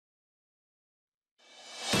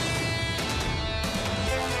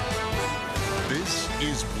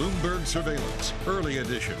is Bloomberg Surveillance, Early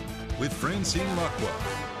Edition, with Francine Lacqua.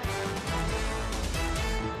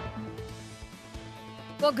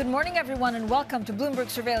 Well, good morning, everyone, and welcome to Bloomberg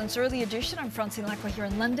Surveillance Early Edition. I'm Francine Lacqua here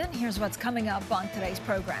in London. Here's what's coming up on today's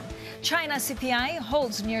program. China CPI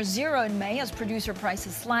holds near zero in May as producer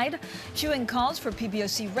prices slide, chewing calls for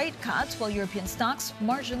PBOC rate cuts, while European stocks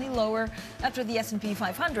marginally lower after the S&P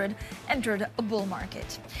 500 entered a bull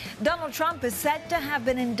market. Donald Trump is said to have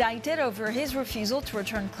been indicted over his refusal to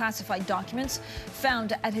return classified documents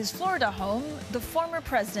found at his Florida home. The former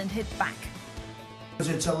president hit back.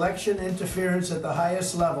 It's election interference at the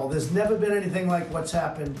highest level. There's never been anything like what's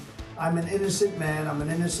happened. I'm an innocent man. I'm an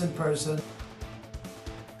innocent person.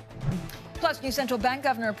 Plus, new central bank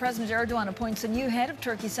governor President Erdogan appoints a new head of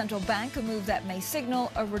Turkey's central bank, a move that may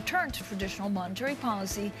signal a return to traditional monetary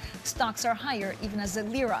policy. Stocks are higher even as the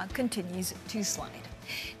lira continues to slide.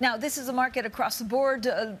 Now, this is a market across the board.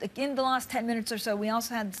 In the last 10 minutes or so, we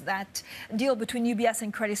also had that deal between UBS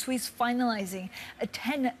and Credit Suisse finalizing a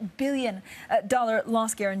 $10 billion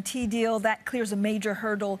loss guarantee deal. That clears a major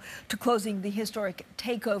hurdle to closing the historic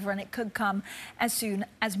takeover, and it could come as soon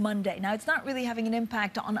as Monday. Now, it's not really having an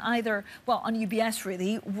impact on either, well, on UBS,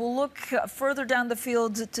 really. We'll look further down the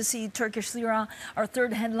field to see Turkish lira, our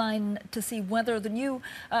third headline, to see whether the new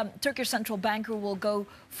Turkish central banker will go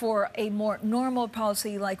for a more normal policy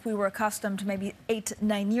like we were accustomed to maybe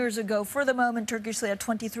 8-9 years ago. For the moment, Turkish lira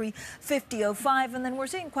 23.50.05, and then we're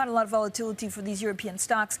seeing quite a lot of volatility for these European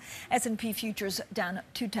stocks. S&P futures down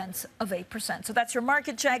 0.2%. So that's your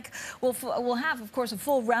market check. We'll have, of course, a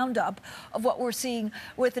full roundup of what we're seeing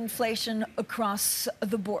with inflation across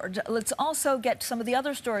the board. Let's also get to some of the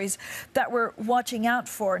other stories that we're watching out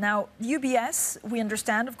for. Now, UBS, we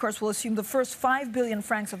understand, of course, will assume the first 5 billion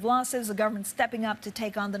francs of losses. The government stepping up to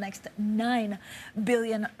take on the next 9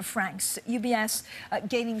 billion francs. UBS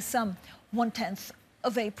gaining some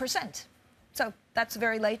 0.1%. So that's the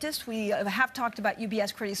very latest. We have talked about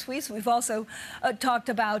UBS Credit Suisse. We've also talked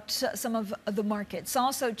about some of the markets.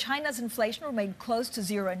 Also, China's inflation remained close to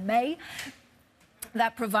zero in May.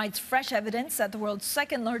 That provides fresh evidence that the world's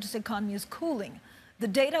second largest economy is cooling. The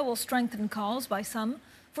data will strengthen calls by some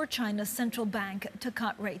for China's central bank to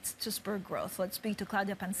cut rates to spur growth. Let's speak to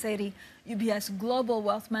Claudia Panseri, UBS Global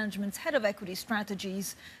Wealth Management's head of equity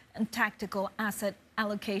strategies and tactical asset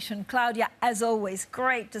allocation. Claudia, as always,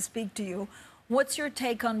 great to speak to you. What's your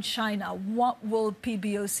take on China? What will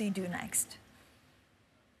PBOC do next?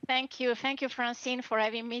 Thank you, Francine, for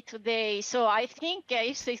having me today. So I think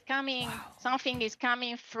if it's coming, something is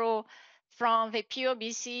coming through from the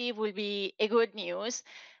PBOC will be a good news.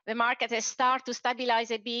 The market has started to stabilize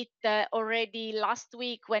a bit already last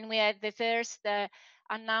week when we had the first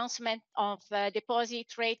announcement of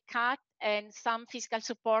deposit rate cut and some fiscal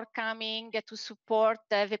support coming to support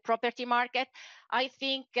the property market. I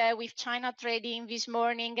think with China trading this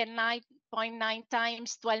morning at 9.9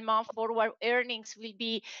 times 12-month forward earnings will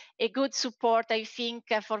be a good support, I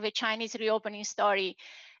think, for the Chinese reopening story.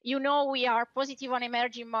 You know, we are positive on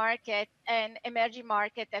emerging market, and emerging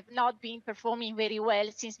market have not been performing very well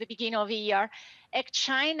since the beginning of the year. At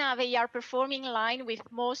China, they are performing in line with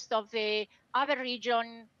most of the other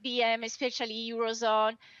region, BM, especially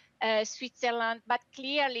Eurozone, Switzerland. But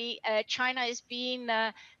clearly, China has been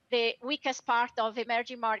the weakest part of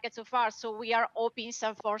emerging markets so far. So we are hoping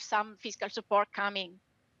for some fiscal support coming.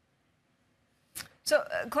 So,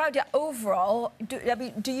 Claudia, overall,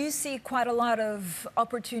 do you see quite a lot of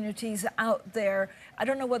opportunities out there? I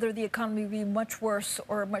don't know whether the economy will be much worse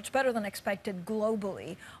or much better than expected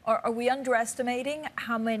globally. Are we underestimating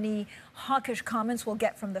how many hawkish comments we'll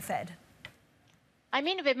get from the Fed? I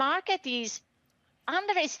mean, the market is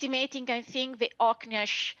underestimating, I think, the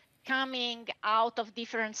hawkish coming out of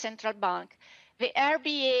different central banks. The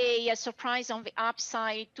RBA surprised on the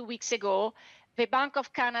upside 2 weeks ago. The Bank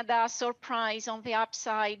of Canada surprised on the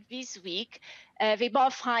upside this week. They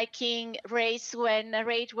both hiking rates when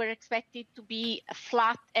rates were expected to be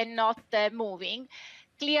flat and not moving.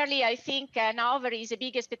 Clearly, I think now there is a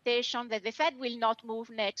big expectation that the Fed will not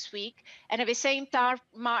move next week. And at the same time,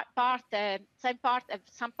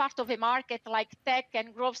 some part of the market, like tech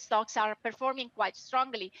and growth stocks, are performing quite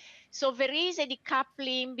strongly. So there is a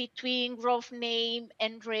decoupling between growth name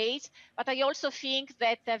and rates. But I also think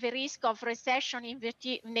that the risk of recession in the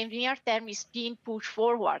near term is being pushed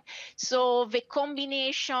forward. So the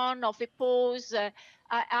combination of a pause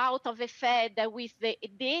out of the Fed with the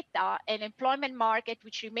data and employment market,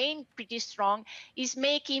 which remain pretty strong, is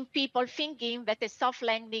making people thinking that a soft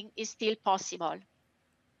landing is still possible.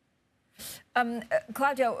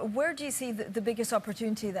 Claudia, where do you see the biggest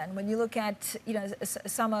opportunity then? When you look at,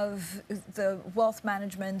 some of the wealth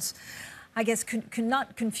managements, I guess,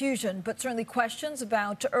 not confusion, but certainly questions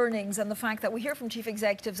about earnings and the fact that we hear from chief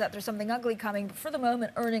executives that there's something ugly coming. But for the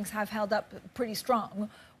moment, earnings have held up pretty strong.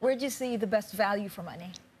 Where do you see the best value for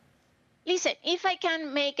money? Listen, if I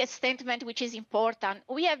can make a statement which is important,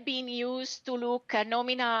 we have been used to look at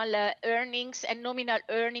nominal earnings, and nominal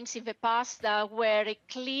earnings in the past were a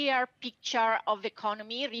clear picture of the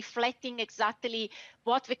economy, reflecting exactly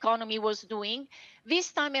what the economy was doing.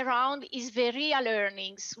 This time around is the real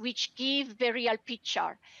earnings, which give the real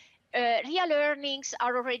picture. Real earnings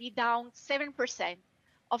are already down 7%.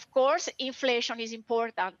 Of course, inflation is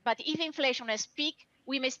important, but if inflation has peaked,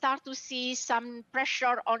 we may start to see some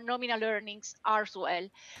pressure on nominal earnings as well.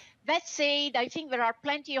 That said, I think there are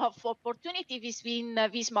plenty of opportunities in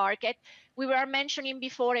this market. We were mentioning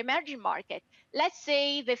before emerging market. Let's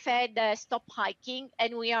say the Fed stop hiking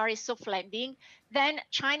and we are a soft landing, then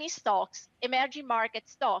Chinese stocks, emerging market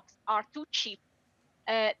stocks are too cheap.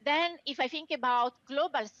 Then if I think about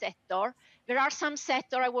global sector, there are some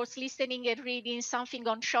sector. I was listening and reading something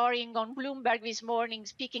on shoring on Bloomberg this morning,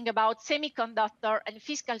 speaking about semiconductor and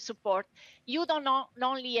fiscal support. You don't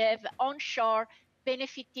only have onshore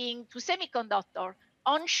benefiting to semiconductor,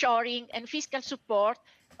 onshoring and fiscal support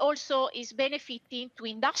also is benefiting to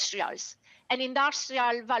industrials. And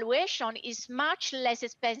industrial valuation is much less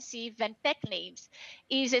expensive than tech names.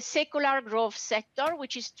 Is a secular growth sector,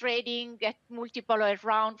 which is trading at multiple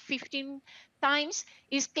around 15 times,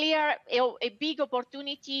 is clear a big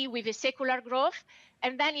opportunity with a secular growth.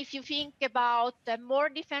 And then if you think about more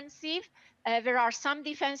defensive, there are some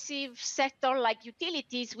defensive sector like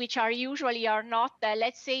utilities, which are usually not,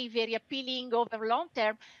 let's say, very appealing over long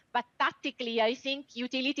term. But tactically, I think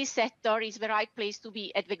utility sector is the right place to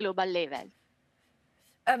be at the global level.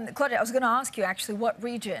 Claudia, I was going to ask you actually what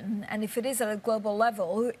region, and if it is at a global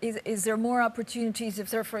level, is there more opportunities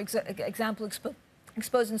if they're, for example,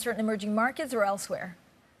 exposed in certain emerging markets or elsewhere?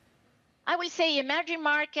 I will say emerging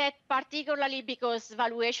market, particularly because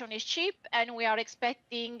valuation is cheap and we are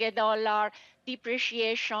expecting a dollar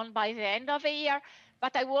depreciation by the end of the year.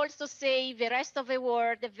 But I will also say the rest of the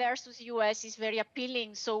world versus US is very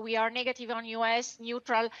appealing. So we are negative on US,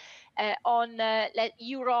 neutral on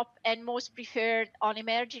Europe, and most preferred on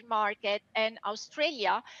emerging market and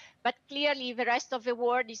Australia. But clearly the rest of the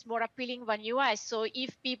world is more appealing than US. So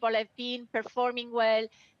if people have been performing well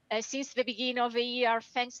since the beginning of the year,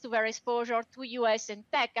 thanks to their exposure to US and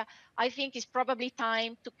tech, I think it's probably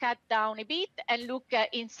time to cut down a bit and look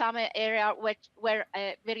in some area where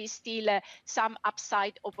there is still some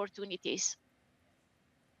upside opportunities.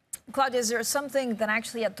 Claudia, is there something that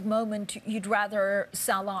actually at the moment you'd rather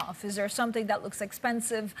sell off? Is there something that looks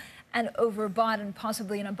expensive and overbought and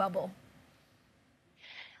possibly in a bubble?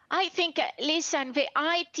 I think, listen,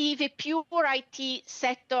 the pure IT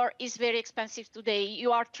sector is very expensive today.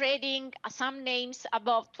 You are trading some names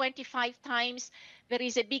above 25 times. There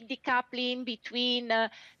is a big decoupling between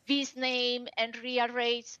this name and real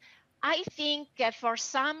rates. I think for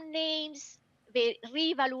some names, the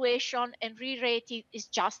revaluation and re-rating is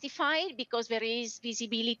justified because there is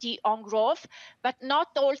visibility on growth, but not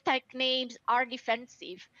all tech names are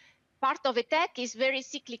defensive. Part of the tech is very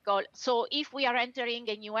cyclical. So if we are entering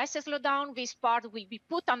a US slowdown, this part will be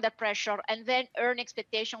put under pressure and then earn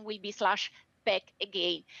expectation will be slashed back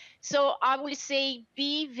again. So I will say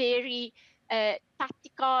be very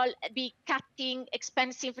tactical, be cutting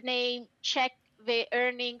expensive name, check the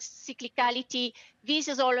earnings cyclicality.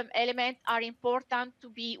 These all elements are important to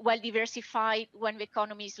be well diversified when the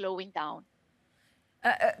economy is slowing down.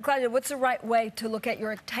 Claudia, what's the right way to look at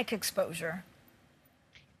your tech exposure?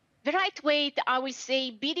 The right way, I will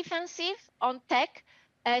say, be defensive on tech.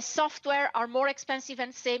 Software are more expensive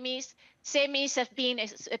than semis. Semis have been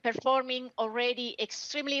performing already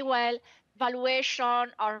extremely well.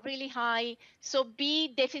 Valuation are really high. So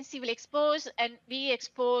be defensively exposed and be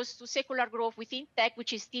exposed to secular growth within tech,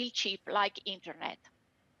 which is still cheap, like internet.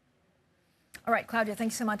 All right, Claudia,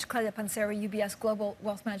 thanks so much. Claudia Panseri, UBS Global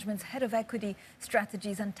Wealth Management's Head of Equity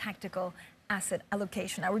Strategies and Tactical Asset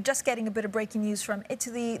Allocation. Now, we're just getting a bit of breaking news from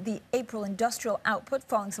Italy. The April industrial output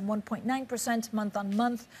falling some 1.9% month on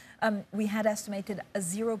month. We had estimated a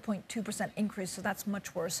 0.2% increase, so that's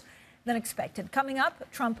much worse than expected. Coming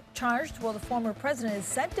up, Trump charged. Well, the former president is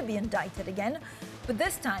said to be indicted again, but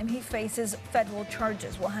this time he faces federal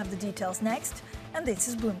charges. We'll have the details next, and this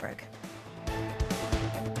is Bloomberg.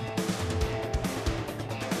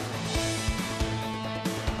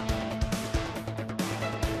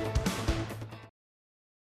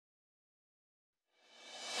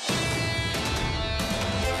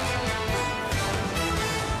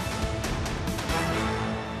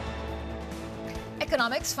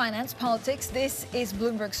 Economics, finance, politics. This is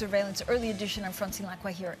Bloomberg Surveillance Early Edition. I'm Francine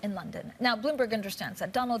Lacqua here in London. Now, Bloomberg understands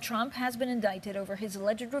that Donald Trump has been indicted over his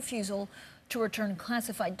alleged refusal to return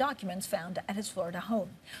classified documents found at his Florida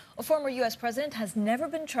home. A former U.S. president has never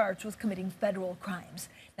been charged with committing federal crimes.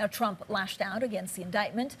 Now, Trump lashed out against the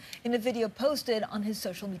indictment in a video posted on his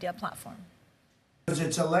social media platform.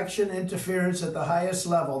 It's election interference at the highest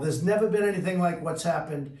level. There's never been anything like what's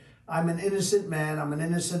happened. I'm an innocent man. I'm an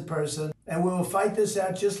innocent person. And we will fight this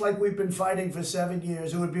out just like we've been fighting for 7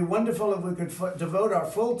 years. It would be wonderful if we could devote our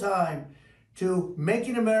full time to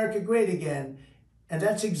making America great again. And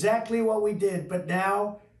that's exactly what we did. But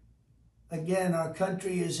now, again, our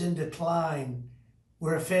country is in decline.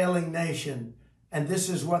 We're a failing nation. And this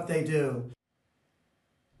is what they do.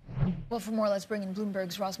 Well, for more, let's bring in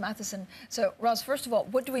Bloomberg's Ross Matheson. So, Ross, first of all,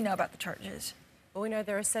 what do we know about the charges? Well, we know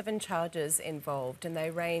there are 7 charges involved, and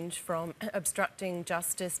they range from obstructing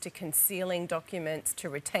justice to concealing documents to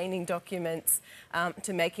retaining documents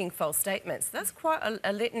to making false statements. That's quite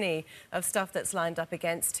a litany of stuff that's lined up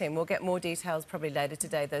against him. We'll get more details probably later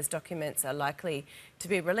today. Those documents are likely to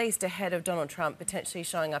be released ahead of Donald Trump potentially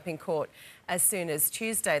showing up in court as soon as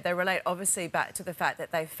Tuesday. They relate obviously back to the fact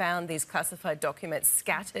that they found these classified documents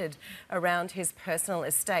scattered around his personal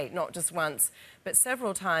estate, not just once, but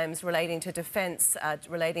several times, relating to defence,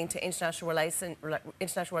 relating to international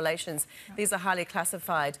relations. These are highly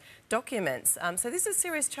classified documents. So these are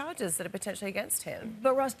serious charges that are potentially against him.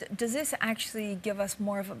 But Ross, does this actually give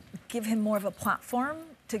him more of a platform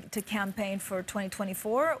to campaign for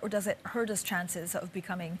 2024, or does it hurt his chances of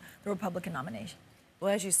becoming the Republican nominee?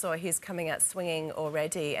 Well, as you saw, he's coming out swinging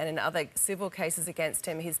already, and in other civil cases against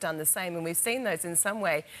him, he's done the same. And we've seen those in some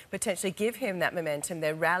way potentially give him that momentum.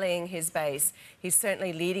 They're rallying his base. He's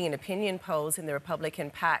certainly leading in opinion polls in the Republican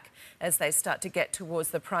pack as they start to get towards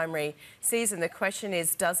the primary season. The question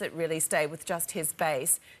is, does it really stay with just his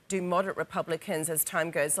base? Do moderate Republicans, as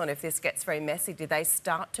time goes on, if this gets very messy, do they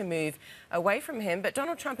start to move away from him? But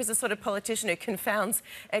Donald Trump is a sort of politician who confounds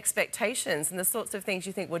expectations, and the sorts of things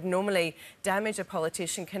you think would normally damage a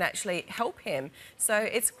politician can actually help him. So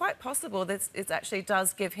it's quite possible that it actually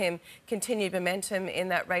does give him continued momentum in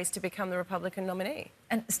that race to become the Republican nominee.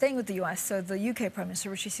 And staying with the U.S., so the UK Prime Minister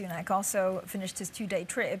Rishi Sunak also finished his 2-day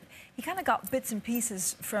trip. He kind of got bits and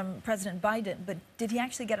pieces from President Biden, but did he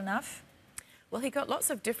actually get enough? Well, he got lots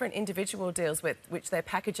of different individual deals with which they're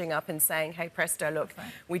packaging up and saying, hey, presto, look,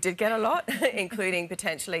 we did get a lot, including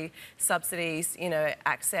potentially subsidies, you know,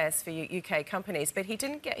 access for UK companies. But he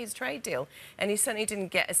didn't get his trade deal. And he certainly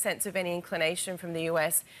didn't get a sense of any inclination from the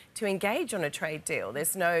US to engage on a trade deal.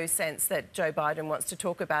 There's no sense that Joe Biden wants to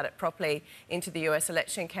talk about it properly into the US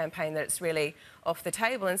election campaign, that it's really off the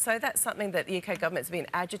table. And so that's something that the UK government's been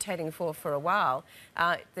agitating for a while.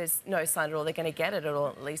 There's no sign at all they're going to get it at all,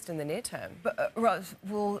 at least in the near term. But Ross,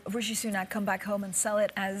 will Rishi Sunak come back home and sell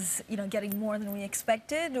it as, you know, getting more than we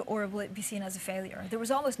expected, or will it be seen as a failure? There was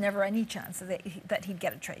almost never any chance that he'd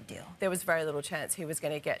get a trade deal. There was very little chance he was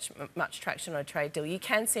going to get much traction on a trade deal. You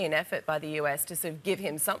can see an effort by the US to sort of give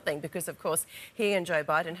him something because, of course, he and Joe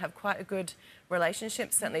Biden have quite a good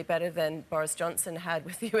relationship, certainly better than Boris Johnson had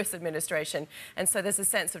with the US administration. And so there's a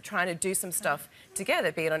sense of trying to do some stuff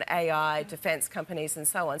together, be it on AI, defence companies and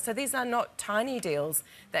so on. So these are not tiny deals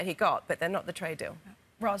that he got, but they're not the trade deal.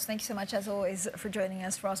 Ross, thank you so much, as always, for joining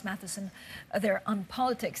us. Ross Matheson there on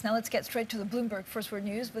politics. Now let's get straight to the Bloomberg First Word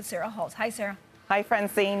News with Sarah Holt. Hi, Sarah. Hi,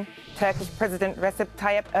 Francine. Turkish President Recep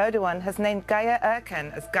Tayyip Erdogan has named Gaye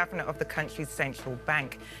Erkan as governor of the country's central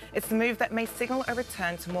bank. It's a move that may signal a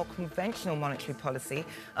return to more conventional monetary policy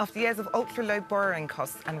after years of ultra-low borrowing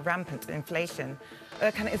costs and rampant inflation.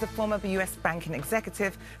 Erkan is a former US banking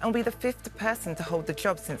executive and will be the 5th person to hold the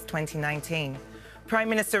job since 2019. Prime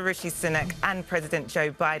Minister Rishi Sunak and President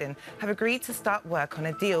Joe Biden have agreed to start work on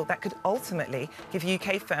a deal that could ultimately give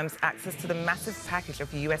UK firms access to the massive package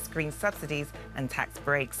of US green subsidies and tax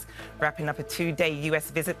breaks. Wrapping up a 2-day US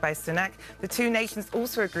visit by Sunak, the two nations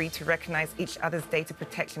also agreed to recognise each other's data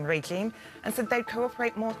protection regime and said they'd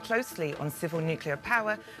cooperate more closely on civil nuclear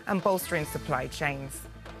power and bolstering supply chains.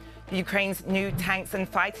 Ukraine's new tanks and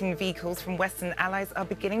fighting vehicles from Western allies are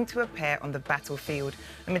beginning to appear on the battlefield.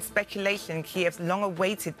 Amid speculation, Kiev's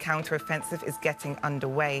long-awaited counter-offensive is getting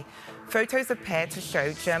underway. Photos appear to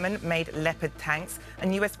show German-made Leopard tanks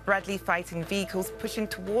and US Bradley fighting vehicles pushing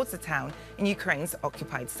towards the town in Ukraine's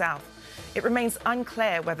occupied south. It remains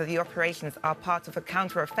unclear whether the operations are part of a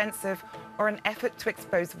counter-offensive or an effort to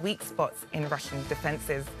expose weak spots in Russian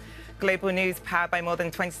defences. Global news powered by more than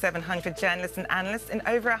 2,700 journalists and analysts in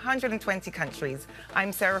over 120 countries.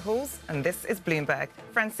 I'm Sarah Halls, and this is Bloomberg.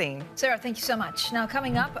 Francine. Sarah, thank you so much. Now,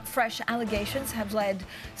 coming up, fresh allegations have led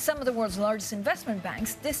some of the world's largest investment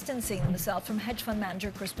banks distancing themselves from hedge fund manager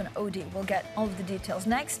Crispin Odey. We'll get all of the details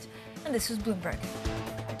next, and this is Bloomberg.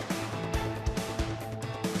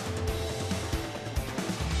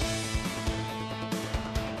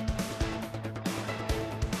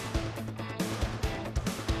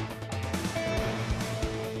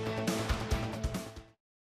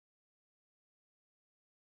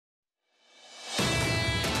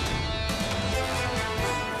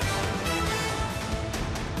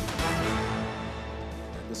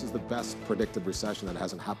 This is the best predicted recession that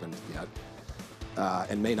hasn't happened yet,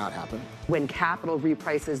 and may not happen. When capital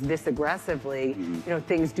reprices this aggressively,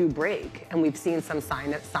 things do break, and we've seen some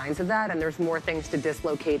signs of that, and there's more things to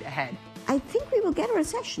dislocate ahead. I think we will get a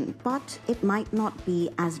recession, but it might not be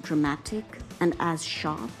as dramatic and as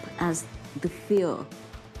sharp as the fear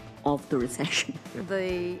of the recession.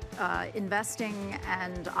 The investing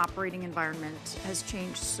and operating environment has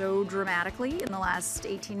changed so dramatically in the last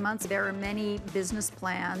 18 months. There are many business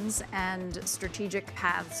plans and strategic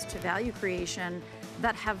paths to value creation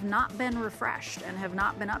that have not been refreshed and have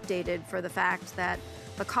not been updated for the fact that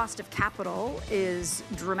the cost of capital is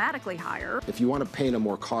dramatically higher. If you want to paint a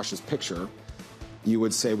more cautious picture, you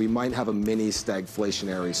would say we might have a mini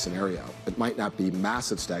stagflationary scenario. It might not be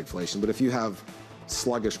massive stagflation, but if you have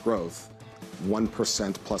sluggish growth,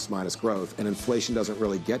 1% plus minus growth, and inflation doesn't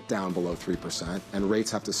really get down below 3%, and rates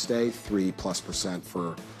have to stay 3+%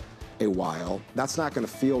 for a while, that's not going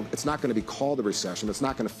to feel, it's not going to be called a recession, it's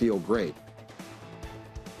not going to feel great.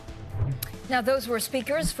 Now, those were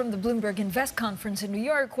speakers from the Bloomberg Invest Conference in New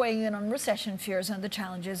York weighing in on recession fears and the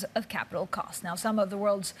challenges of capital costs. Now, some of the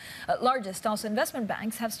world's largest also investment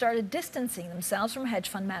banks have started distancing themselves from hedge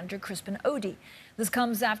fund manager Crispin Odey. This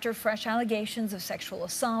comes after fresh allegations of sexual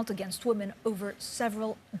assault against women over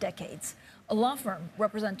several decades. A law firm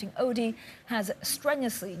representing Odey has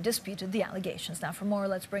strenuously disputed the allegations. Now, for more,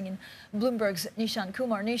 let's bring in Bloomberg's Nishant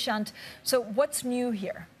Kumar. Nishant, so what's new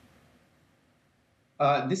here?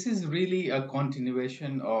 This is really a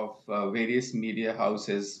continuation of various media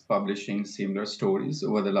houses publishing similar stories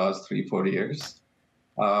over the last 3-4 years.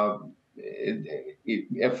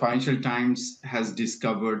 Financial Times has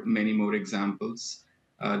discovered many more examples.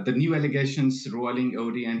 The new allegations rolling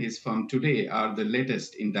Odey and his firm today are the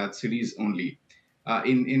latest in that series only.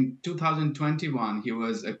 In 2021, he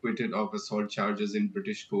was acquitted of assault charges in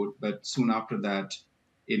British court, but soon after that,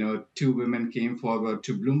 two women came forward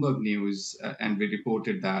to Bloomberg News, and we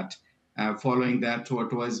reported that. Following that,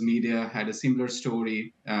 Tortoise Media had a similar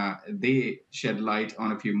story. They shed light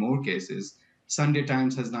on a few more cases. Sunday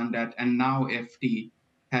Times has done that, and now FT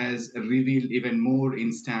has revealed even more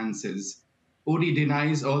instances. Odey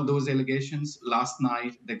denies all those allegations. Last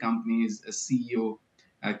night, the company's CEO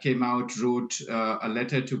came out, wrote a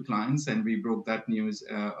letter to clients, and we broke that news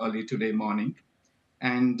early today morning.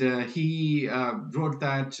 And he wrote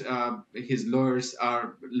that his lawyers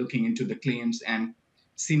are looking into the claims, and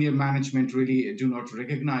senior management really do not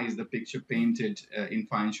recognize the picture painted in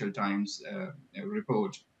Financial Times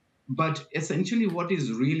report. But essentially what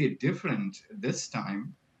is really different this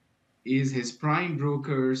time is his prime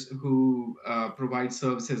brokers who provide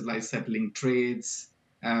services like settling trades,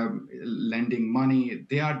 lending money.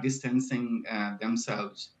 They are distancing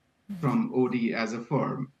themselves from Odey as a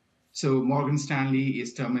firm. So Morgan Stanley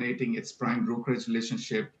is terminating its prime brokerage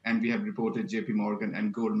relationship, and we have reported JP Morgan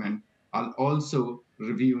and Goldman are also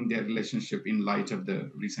reviewing their relationship in light of the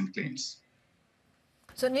recent claims.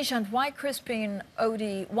 So Nishant, why Crispin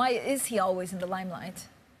Odey, why is he always in the limelight?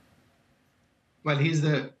 Well, he's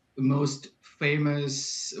the most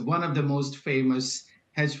famous, one of the most famous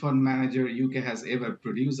hedge fund manager UK has ever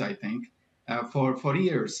produced, I think. For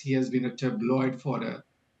years, he has been a tabloid fodder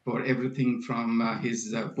for everything from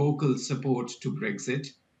his vocal support to Brexit,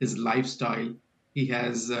 his lifestyle. He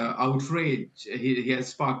has outrage. He has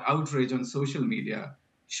sparked outrage on social media,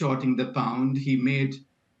 shorting the pound. He made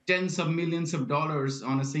tens of millions of dollars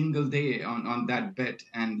on a single day on that bet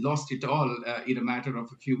and lost it all in a matter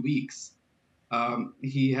of a few weeks.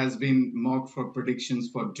 He has been mocked for predictions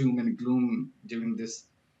for doom and gloom during this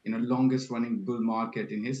longest running bull market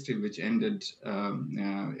in history, which ended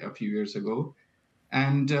a few years ago.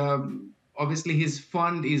 And obviously, his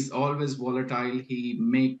fund is always volatile. He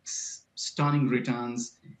makes stunning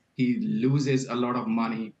returns. He loses a lot of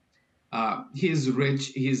money. He's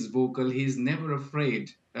rich. He's vocal. He's never afraid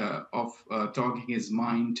of talking his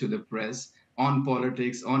mind to the press on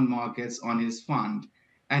politics, on markets, on his fund.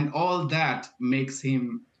 And all that makes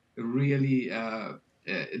him really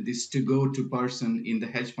this to-go-to person in the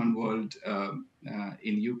hedge fund world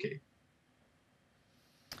in UK.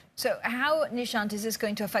 So how, Nishant, is this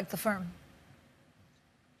going to affect the firm?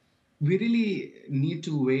 We really need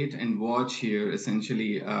to wait and watch here,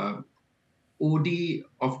 essentially. OD,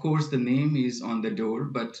 of course, the name is on the door,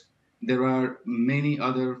 but there are many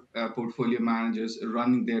other portfolio managers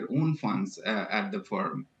running their own funds at the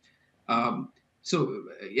firm. So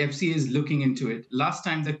FCA is looking into it. Last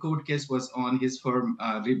time the court case was on, his firm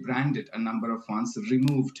rebranded a number of funds,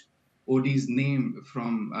 removed OD's name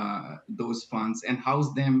from those funds and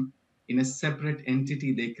housed them in a separate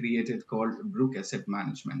entity they created called Brook Asset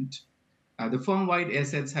Management. The firm-wide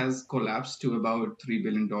assets has collapsed to about $3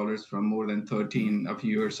 billion from more than 13 a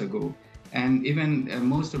few years ago. And even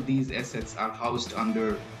most of these assets are housed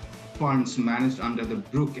under funds managed under the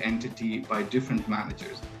Brook entity by different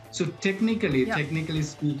managers. So technically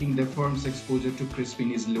speaking, the firm's exposure to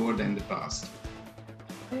Crispin is lower than the past.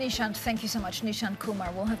 Nishant, thank you so much. Nishant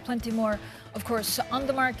Kumar. We'll have plenty more, of course, on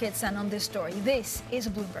the markets and on this story. This is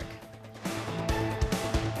Bloomberg.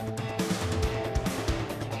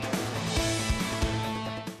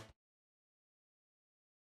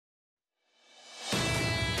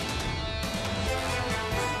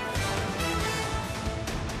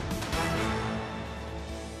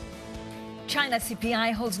 China's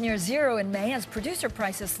CPI holds near zero in May as producer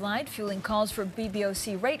prices slide, fueling calls for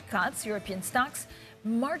BBOC rate cuts. European stocks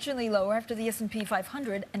marginally lower after the S&P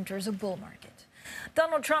 500 enters a bull market.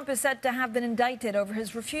 Donald Trump is said to have been indicted over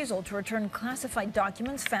his refusal to return classified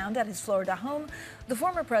documents found at his Florida home. The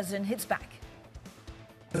former president hits back.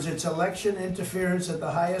 It's election interference at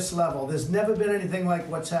the highest level. There's never been anything like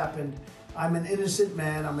what's happened. I'm an innocent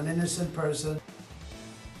man. I'm an innocent person.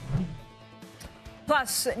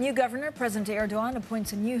 Plus, new governor President Erdogan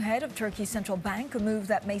appoints a new head of Turkey's central bank, a move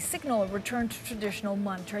that may signal a return to traditional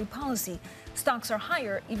monetary policy. Stocks are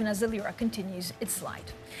higher even as the lira continues its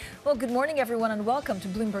slide. Well, good morning, everyone, and welcome to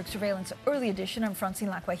Bloomberg Surveillance Early Edition. I'm Francine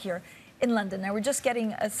Lacqua here in London. Now, we're just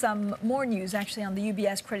getting some more news, actually, on the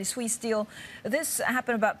UBS Credit Suisse deal. This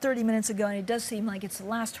happened about 30 minutes ago, and it does seem like it's the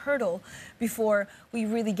last hurdle before we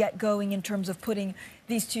really get going in terms of putting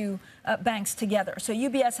these two banks together. So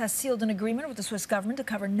UBS has sealed an agreement with the Swiss government to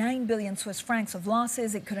cover 9 billion Swiss francs of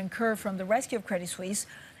losses it could incur from the rescue of Credit Suisse.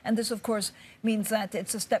 And this, of course, means that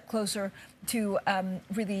it's a step closer to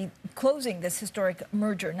really closing this historic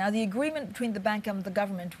merger. Now, the agreement between the bank and the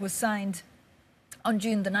government was signed on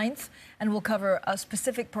June the 9th and will cover a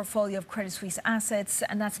specific portfolio of Credit Suisse assets,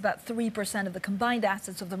 and that's about 3% of the combined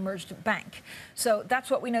assets of the merged bank. So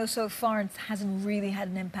that's what we know so far. It hasn't really had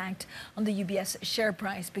an impact on the UBS share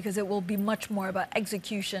price because it will be much more about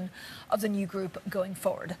execution of the new group going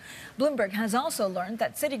forward. Bloomberg has also learned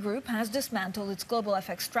that Citigroup has dismantled its global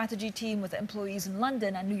FX strategy team with employees in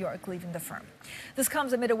London and New York leaving the firm. This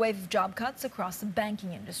comes amid a wave of job cuts across the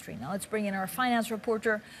banking industry. Now let's bring in our finance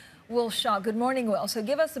reporter, Will Shaw. Good morning, Will. So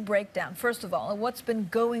give us a breakdown, first of all, of what's been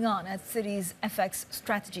going on at Citi's FX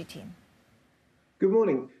strategy team. Good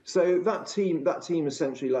morning. So that team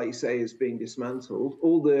essentially, like you say, is being dismantled.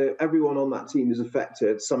 Everyone on that team is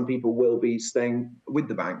affected. Some people will be staying with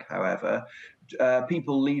the bank, however.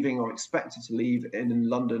 People leaving or expected to leave in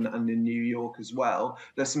London and in New York as well.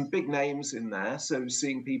 There's some big names in there. So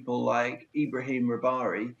seeing people like Ibrahim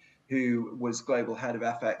Rabari, who was global head of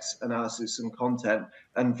FX analysis and content,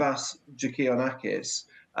 and Vas Giakionakis,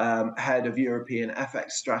 head of European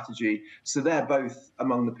FX strategy. So they're both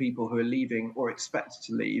among the people who are leaving or expected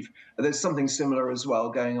to leave. There's something similar as well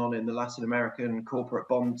going on in the Latin American corporate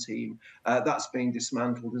bond team. That's being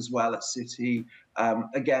dismantled as well at Citi,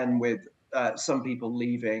 again with some people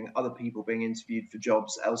leaving, other people being interviewed for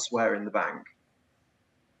jobs elsewhere in the bank.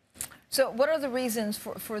 So what are the reasons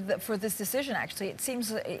for this decision, actually? It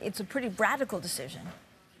seems it's a pretty radical decision.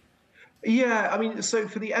 Yeah, I mean, so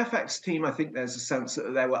for the FX team, I think there's a sense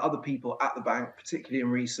that there were other people at the bank, particularly in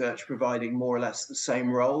research, providing more or less the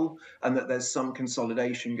same role, and that there's some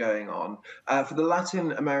consolidation going on. For the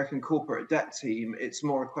Latin American corporate debt team, it's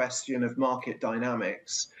more a question of market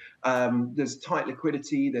dynamics. There's tight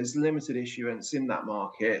liquidity, there's limited issuance in that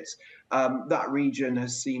market. That region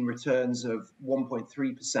has seen returns of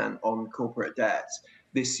 1.3% on corporate debt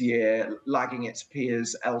this year, lagging its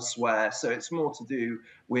peers elsewhere. So it's more to do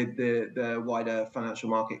with the wider financial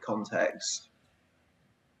market context.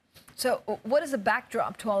 So what is the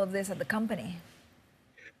backdrop to all of this at the company?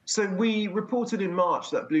 So we reported in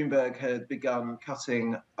March that Bloomberg had begun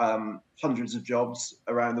cutting hundreds of jobs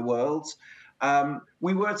around the world.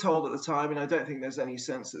 We were told at the time, and I don't think there's any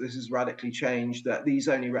sense that this has radically changed, that these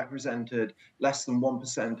only represented less than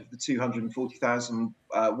 1% of the 240,000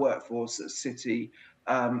 workforce at Citi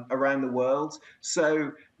around the world.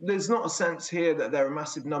 So there's not a sense here that there are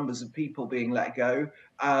massive numbers of people being let go.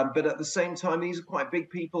 But at the same time, these are quite big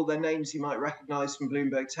people. Their names you might recognize from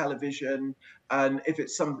Bloomberg television. And if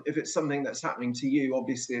it's something that's happening to you,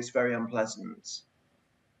 obviously it's very unpleasant.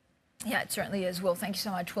 Yeah, it certainly is. Will, thank you so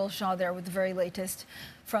much. Will Shaw there with the very latest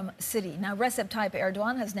from Citi. Now, Recep Tayyip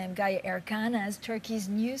Erdogan has named Gaye Erkan as Turkey's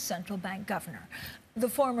new central bank governor. The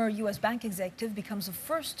former U.S. bank executive becomes the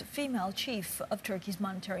first female chief of Turkey's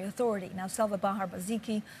monetary authority. Now, Selva Bahar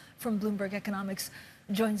Baziki from Bloomberg Economics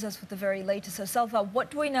joins us with the very latest. So, Selva, what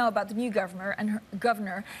do we know about the new governor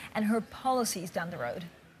and her policies down the road?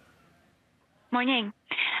 Morning.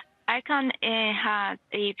 Erkan has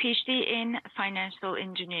a PhD in financial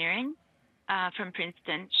engineering from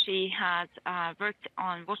Princeton. She has worked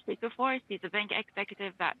on Wall Street before. She's a bank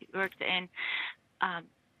executive that worked in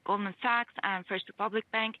Goldman Sachs and First Republic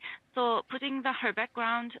Bank. So putting her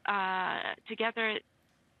background together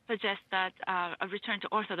suggests that a return to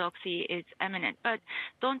orthodoxy is imminent. But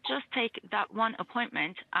don't just take that one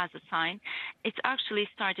appointment as a sign. It's actually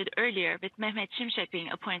started earlier with Mehmet Şimşek being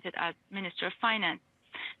appointed as Minister of Finance,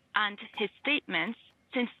 and his statements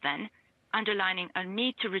since then underlining a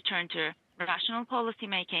need to return to rational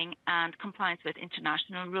policymaking and compliance with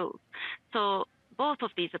international rules. So both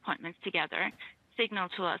of these appointments together signal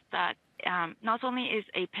to us that not only is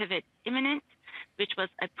a pivot imminent, which was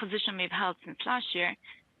a position we've held since last year,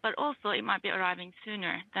 but also it might be arriving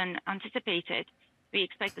sooner than anticipated. We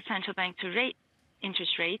expect the central bank to raise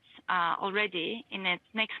interest rates already in its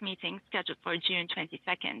next meeting scheduled for June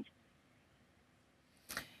 22nd.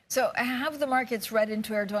 So have the markets read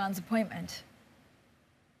into Erdogan's appointment?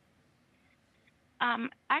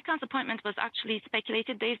 Erkan's appointment was actually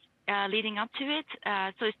speculated days leading up to it,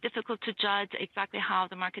 so it's difficult to judge exactly how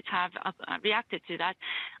the markets have reacted to that.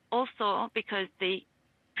 Also, because the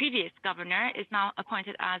previous governor is now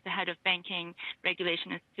appointed as the head of Banking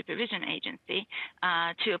Regulation and Supervision Agency,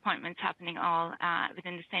 two appointments happening all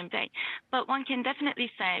within the same day. But one can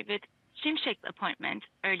definitely say with Şimşek's appointment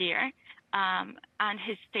earlier, and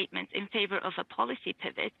his statements in favor of a policy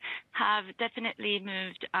pivot have definitely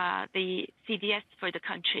moved the CDS for the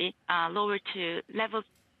country lower to levels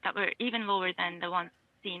that were even lower than the ones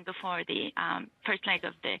seen before the first leg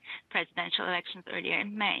of the presidential elections earlier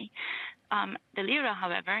in May. The lira,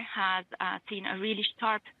 however, has seen a really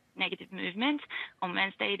sharp negative movement. On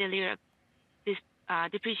Wednesday, the lira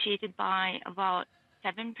depreciated by about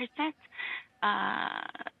 7%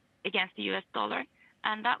 against the US dollar.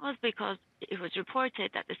 And that was because it was reported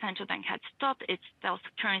that the central bank had stopped its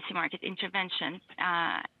self-currency market interventions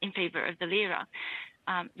in favor of the lira.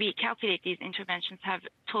 We calculate these interventions have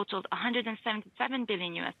totaled $177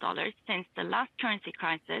 billion since the last currency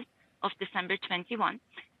crisis of December 21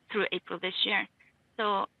 through April this year.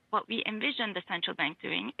 So what we envision the central bank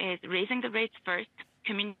doing is raising the rates first,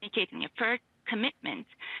 communicating a first commitment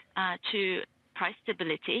to price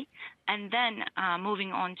stability, and then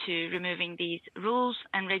moving on to removing these rules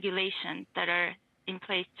and regulations that are in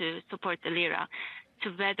place to support the lira to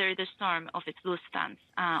weather the storm of its loose stance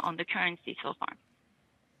on the currency so far.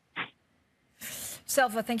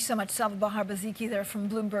 Selva, thank you so much. Selva Bahar Baziki there from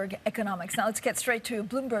Bloomberg Economics. Now let's get straight to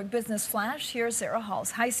Bloomberg Business Flash. Here's Sarah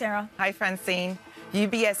Halls. Hi, Sarah. Hi, Francine.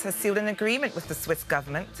 UBS has sealed an agreement with the Swiss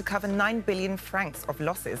government to cover 9 billion francs of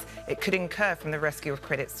losses it could incur from the rescue of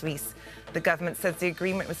Credit Suisse. The government says the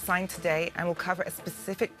agreement was signed today and will cover a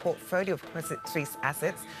specific portfolio of Credit Suisse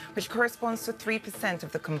assets, which corresponds to 3%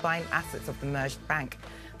 of the combined assets of the merged bank.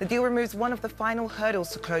 The deal removes one of the final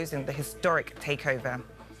hurdles to closing the historic takeover.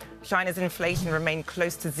 China's inflation remained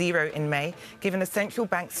close to zero in May, given the central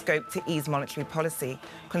bank's scope to ease monetary policy.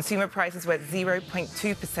 Consumer prices were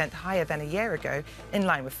 0.2% higher than a year ago, in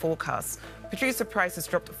line with forecasts. Producer prices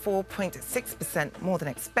dropped 4.6% more than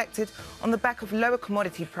expected on the back of lower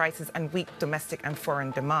commodity prices and weak domestic and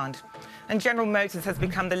foreign demand. And General Motors has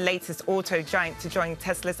become the latest auto giant to join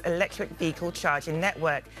Tesla's electric vehicle charging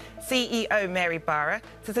network. CEO Mary Barra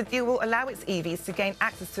says the deal will allow its EVs to gain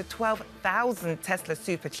access to 12,000 Tesla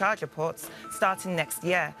supercharger ports starting next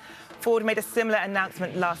year. Ford made a similar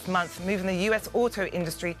announcement last month, moving the US auto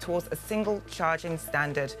industry towards a single charging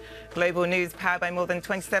standard. Global news powered by more than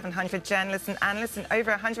 2,700 journalists and analysts in over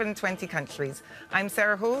 120 countries. I'm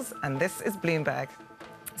Sarah Halls, and this is Bloomberg.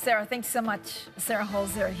 Sarah, thanks so much. Sarah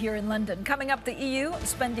Halls there here in London. Coming up, the EU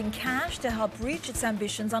spending cash to help reach its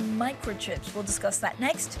ambitions on microchips. We'll discuss that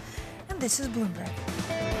next. And this is Bloomberg.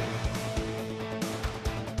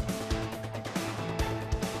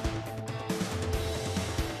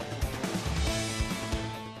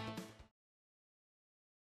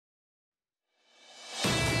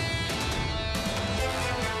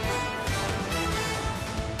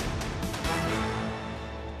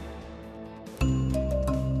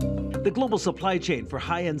 The global supply chain for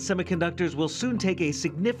high-end semiconductors will soon take a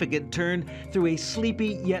significant turn through a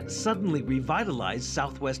sleepy yet suddenly revitalized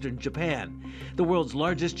southwestern Japan. The world's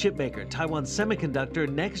largest chip maker, Taiwan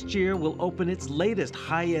Semiconductor, next year will open its latest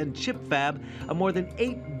high-end chip fab, a more than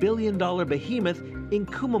 $8 billion behemoth in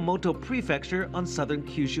Kumamoto Prefecture on southern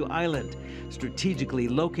Kyushu Island. Strategically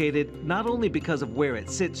located not only because of where it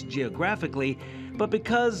sits geographically, but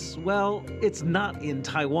because, well, it's not in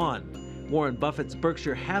Taiwan. Warren Buffett's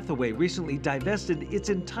Berkshire Hathaway recently divested its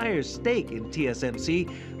entire stake in TSMC,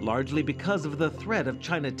 largely because of the threat of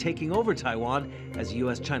China taking over Taiwan as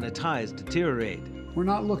U.S.-China ties deteriorate. We're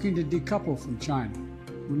not looking to decouple from China.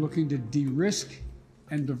 We're looking to de-risk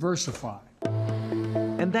and diversify.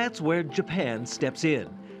 And that's where Japan steps in.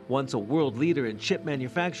 Once a world leader in chip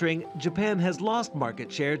manufacturing, Japan has lost market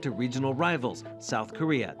share to regional rivals, South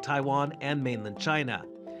Korea, Taiwan, and mainland China.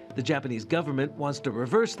 The Japanese government wants to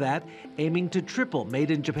reverse that, aiming to triple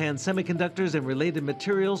made-in-Japan semiconductors and related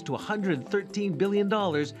materials to $113 billion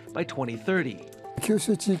by 2030.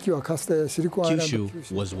 Kyushu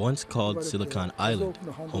was once called Silicon Island,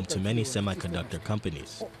 home to many semiconductor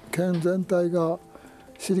companies.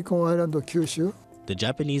 The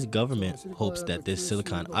Japanese government hopes that this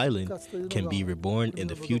Silicon Island can be reborn in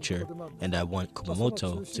the future, and I want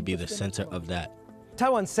Kumamoto to be the center of that.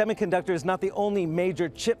 Taiwan Semiconductor is not the only major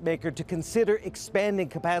chip maker to consider expanding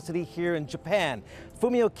capacity here in Japan.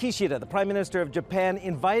 Fumio Kishida, the Prime Minister of Japan,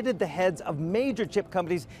 invited the heads of major chip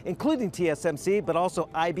companies, including TSMC, but also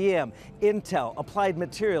IBM, Intel, Applied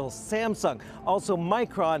Materials, Samsung, also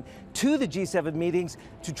Micron, to the G7 meetings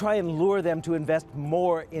to try and lure them to invest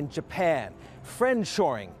more in Japan.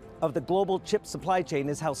 Friendshoring of the global chip supply chain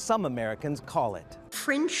is how some Americans call it.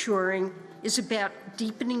 Friendshoring is about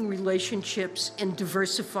deepening relationships and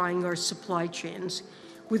diversifying our supply chains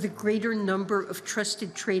with a greater number of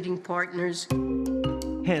trusted trading partners.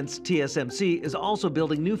 Hence, TSMC is also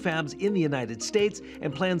building new fabs in the United States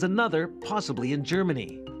and plans another, possibly in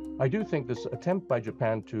Germany. I do think this attempt by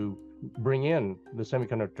Japan to bring in the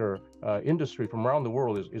semiconductor industry from around the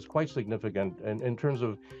world is quite significant in terms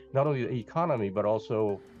of not only the economy, but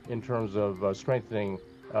also in terms of strengthening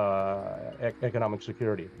economic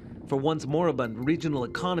security. For once moribund regional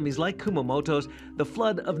economies like Kumamoto's, the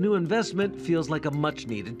flood of new investment feels like a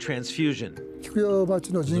much-needed transfusion.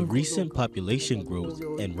 The recent population growth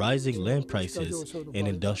and rising land prices in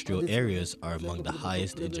industrial areas are among the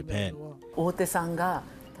highest in Japan.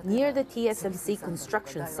 Near the TSMC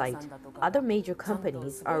construction site, other major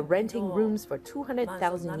companies are renting rooms for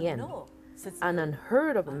 200,000 yen, an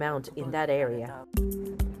unheard of amount in that area.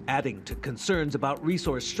 Adding to concerns about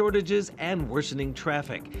resource shortages and worsening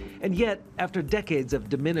traffic. And yet, after decades of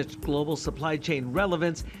diminished global supply chain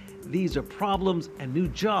relevance, these are problems and new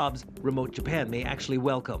jobs remote Japan may actually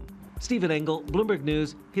welcome. Stephen Engel, Bloomberg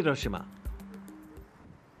News, Hiroshima.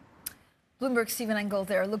 Bloomberg's Stephen Engel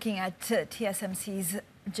there looking at TSMC's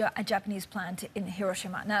Japanese plant in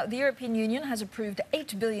Hiroshima. Now, the European Union has approved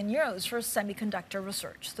 8 billion euros for semiconductor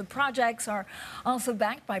research. The projects are also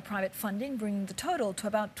backed by private funding, bringing the total to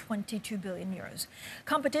about 22 billion euros.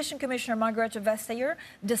 Competition Commissioner Margrethe Vestager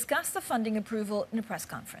discussed the funding approval in a press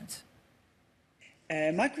conference.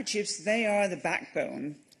 Microchips, they are the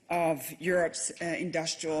backbone of Europe's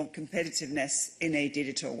industrial competitiveness in a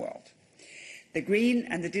digital world. The green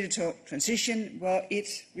and the digital transition, well, it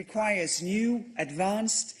requires new,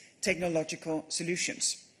 advanced technological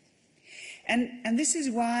solutions. And this is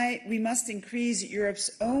why we must increase Europe's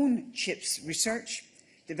own chips research,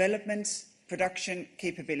 development, production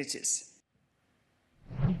capabilities.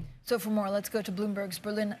 So for more, let's go to Bloomberg's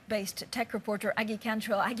Berlin-based tech reporter Aggie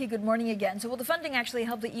Cantrell. Aggie, good morning again. So will the funding actually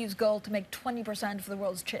help the EU's goal to make 20% of the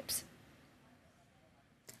world's chips?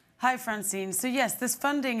 Hi, Francine. So yes, this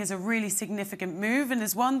funding is a really significant move and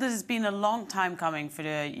is one that has been a long time coming for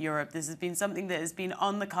Europe. This has been something that has been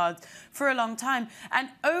on the cards for a long time. And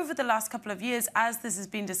over the last couple of years, as this has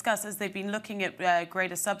been discussed, as they've been looking at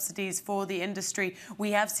greater subsidies for the industry,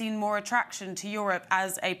 we have seen more attraction to Europe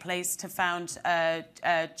as a place to found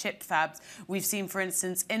chip fabs. We've seen, for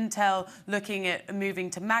instance, Intel looking at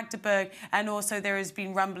moving to Magdeburg, and also there has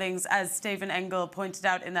been rumblings, as Stephen Engel pointed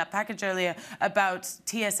out in that package earlier, about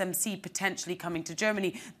TSMC potentially coming to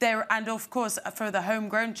Germany. And of course, for the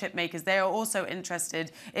homegrown chip makers, they are also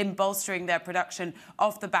interested in bolstering their production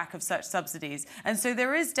off the back of such subsidies. And so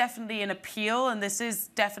there is definitely an appeal, and this is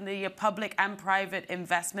definitely a public and private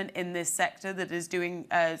investment in this sector that is doing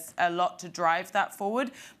a lot to drive that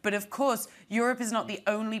forward. But of course, Europe is not the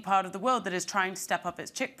only part of the world that is trying to step up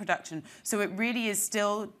its chip production. So it really is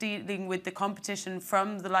still dealing with the competition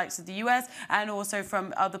from the likes of the US and also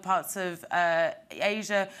from other parts of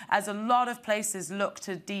Asia as a lot of places look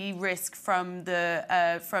to de-risk from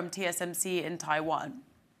TSMC in Taiwan.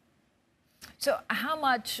 So how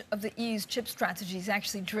much of the EU's chip strategy is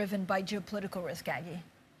actually driven by geopolitical risk, Aggie?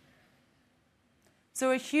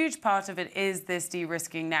 So a huge part of it is this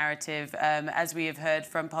de-risking narrative, as we have heard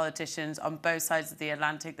from politicians on both sides of the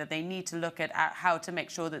Atlantic, that they need to look at how to make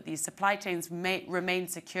sure that these supply chains remain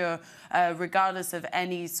secure, regardless of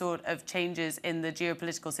any sort of changes in the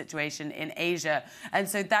geopolitical situation in Asia. And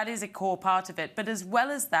so that is a core part of it. But as well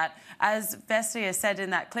as that, as Vestia said in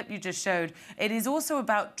that clip you just showed, it is also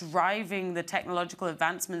about driving the technological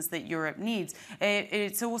advancements that Europe needs.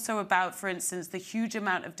 It's also about, for instance, the huge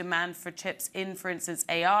amount of demand for chips in, for instance,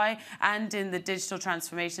 AI and in the digital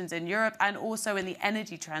transformations in Europe, and also in the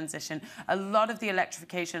energy transition. A lot of the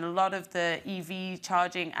electrification, a lot of the EV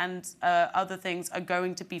charging and other things are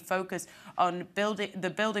going to be focused on the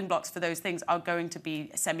building blocks for those things are going to be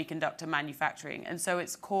semiconductor manufacturing. And so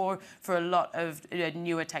it's core for a lot of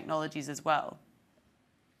newer technologies as well.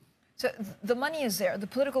 So the money is there, the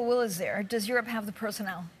political will is there. Does Europe have the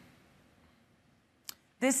personnel?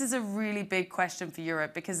 This is a really big question for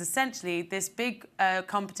Europe, because essentially this big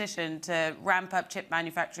competition to ramp up chip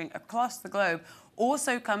manufacturing across the globe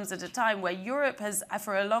also comes at a time where Europe has,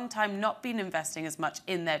 for a long time, not been investing as much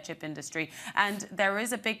in their chip industry. And there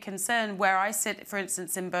is a big concern where I sit, for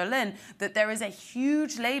instance, in Berlin, that there is a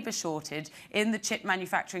huge labor shortage in the chip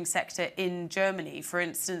manufacturing sector in Germany. For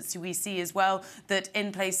instance, we see as well that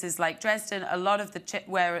in places like Dresden,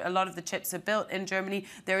 where a lot of the chips are built in Germany,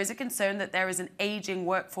 there is a concern that there is an aging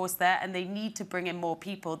workforce there and they need to bring in more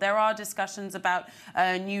people. There are discussions about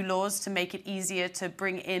new laws to make it easier to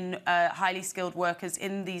bring in highly skilled workers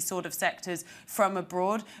in these sort of sectors from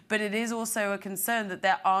abroad, but it is also a concern that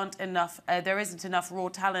there isn't enough raw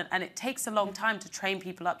talent, and it takes a long time to train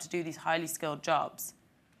people up to do these highly skilled jobs.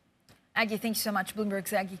 Aggie, thank you so much.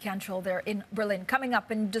 Bloomberg's Aggie Cantrell there in Berlin. Coming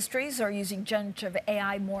up, industries are using generative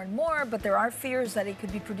AI more and more, but there are fears that it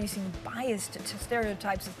could be producing biased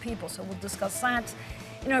stereotypes of people. So we'll discuss that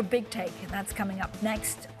in our big take, and that's coming up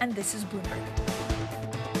next. And this is Bloomberg.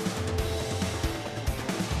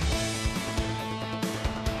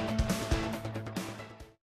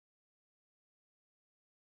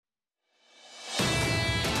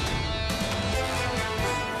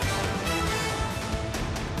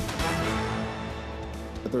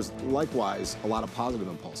 There's likewise a lot of positive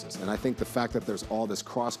impulses. And I think the fact that there's all this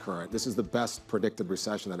cross current, this is the best predicted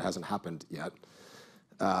recession that hasn't happened yet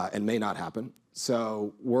and may not happen.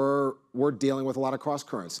 So we're dealing with a lot of cross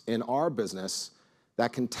currents. In our business,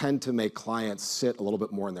 that can tend to make clients sit a little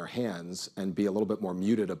bit more in their hands and be a little bit more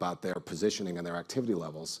muted about their positioning and their activity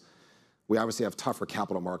levels. We obviously have tougher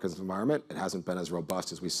capital markets environment. It hasn't been as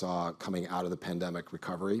robust as we saw coming out of the pandemic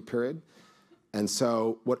recovery period. And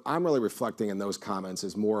so what I'm really reflecting in those comments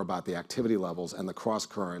is more about the activity levels and the cross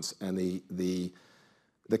currents and the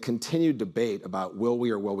continued debate about will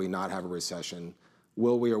we or will we not have a recession?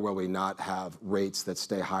 Will we or will we not have rates that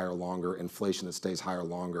stay higher longer, inflation that stays higher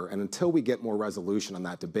longer? And until we get more resolution on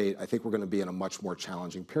that debate, I think we're going to be in a much more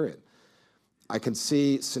challenging period. I can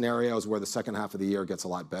see scenarios where the second half of the year gets a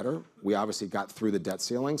lot better. We obviously got through the debt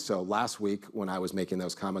ceiling. So last week when I was making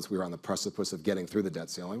those comments, we were on the precipice of getting through the debt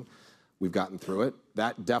ceiling. We've gotten through it.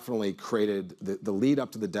 That definitely created, the lead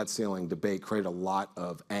up to the debt ceiling debate created a lot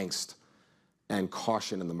of angst and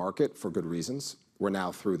caution in the market for good reasons. We're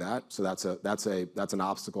now through that. So that's an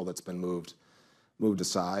obstacle that's been moved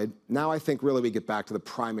aside. Now I think really we get back to the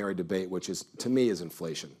primary debate, which is, to me, is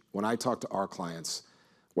inflation. When I talk to our clients,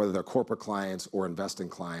 whether they're corporate clients or investing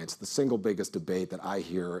clients, the single biggest debate that I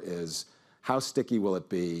hear is how sticky will it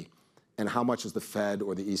be and how much is the Fed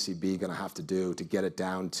or the ECB going to have to do to get it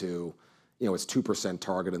down to, its 2%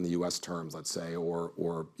 target in the US terms, let's say,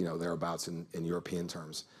 or thereabouts in European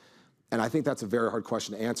terms. And I think that's a very hard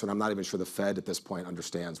question to answer, and I'm not even sure the Fed at this point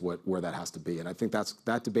understands where that has to be. And I think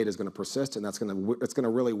that debate is going to persist, and it's going to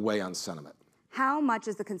really weigh on sentiment. How much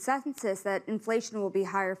is the consensus that inflation will be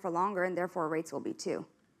higher for longer and therefore rates will be too?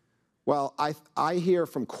 Well, I hear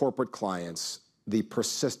from corporate clients the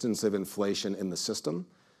persistence of inflation in the system.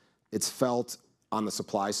 It's felt on the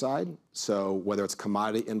supply side. So whether it's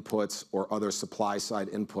commodity inputs or other supply side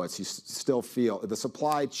inputs, you still feel the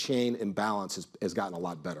supply chain imbalance has gotten a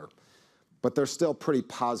lot better. But there's still pretty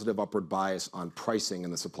positive upward bias on pricing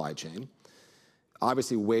in the supply chain.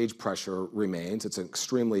 Obviously, wage pressure remains. It's an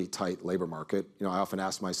extremely tight labor market. I often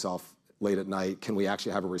ask myself late at night, can we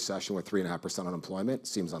actually have a recession with 3.5% unemployment?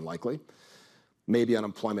 Seems unlikely. Maybe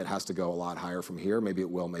unemployment has to go a lot higher from here. Maybe it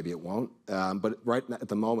will, maybe it won't. But right at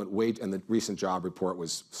the moment, and the recent job report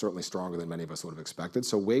was certainly stronger than many of us would have expected.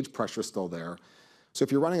 So wage pressure is still there. So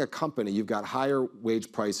if you're running a company, you've got higher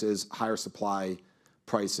wage prices, higher supply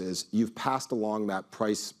prices. You've passed along that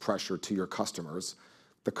price pressure to your customers.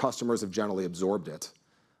 The customers have generally absorbed it.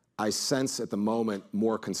 I sense at the moment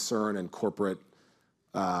more concern in corporate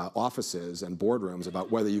offices and boardrooms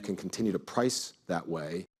about whether you can continue to price that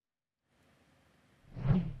way.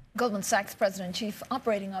 Goldman Sachs President and Chief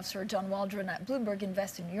Operating Officer John Waldron at Bloomberg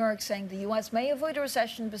Invest in New York saying the U.S. may avoid a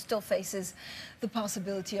recession but still faces the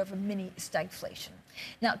possibility of a mini stagflation.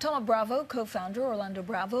 Now, Thoma Bravo, co-founder Orlando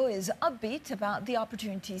Bravo, is upbeat about the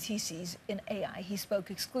opportunities he sees in AI. He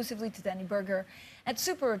spoke exclusively to Danny Berger at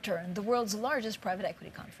Super Return, the world's largest private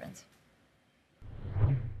equity conference.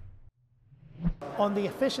 On the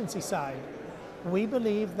efficiency side, we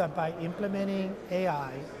believe that by implementing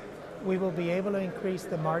AI, we will be able to increase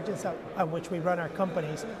the margins at which we run our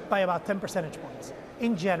companies by about 10 percentage points.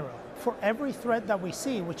 In general, for every threat that we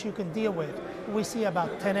see, which you can deal with, we see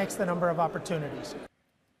about 10x the number of opportunities.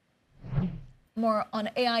 More on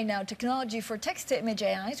AI now. Technology for text-to-image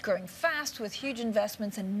AI is growing fast with huge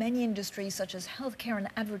investments in many industries such as healthcare and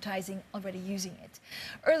advertising already using it.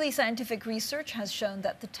 Early scientific research has shown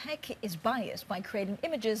that the tech is biased by creating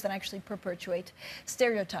images that actually perpetuate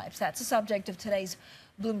stereotypes. That's the subject of today's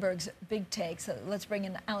Bloomberg's Big Take. So let's bring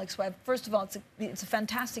in Alex Webb. First of all, it's a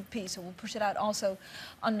fantastic piece, so we'll push it out also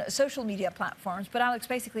on social media platforms. But Alex,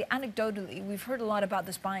 basically, anecdotally, we've heard a lot about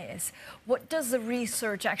this bias. What does the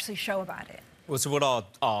research actually show about it? Well, so what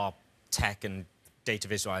our tech and data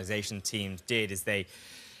visualization teams did is they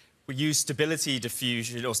used stability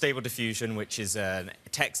diffusion or stable diffusion, which is a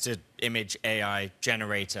text-to-image AI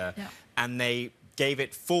generator, and they gave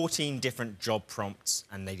it 14 different job prompts,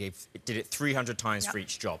 and they did it 300 times for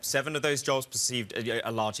each job. 7 of those jobs perceived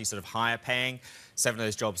are largely sort of higher paying, 7 of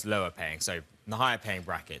those jobs lower paying. So in the higher paying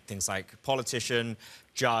bracket, things like politician,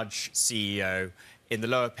 judge, CEO. In the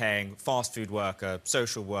lower paying, fast food worker,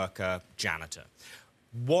 social worker, janitor.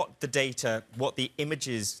 What the team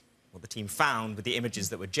found with the images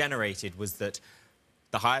that were generated was that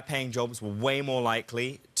the higher paying jobs were way more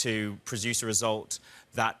likely to produce a result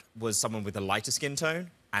that was someone with a lighter skin tone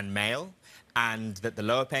and male, and that the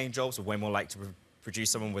lower paying jobs were way more likely to produce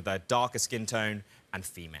someone with a darker skin tone and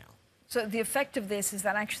female. So the effect of this is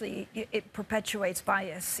that actually it perpetuates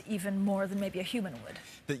bias even more than maybe a human would.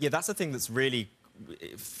 But yeah, that's the thing that's really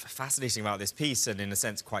fascinating about this piece, and in a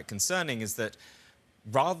sense quite concerning, is that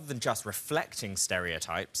rather than just reflecting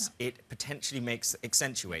stereotypes, it potentially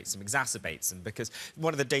accentuates them, exacerbates them, because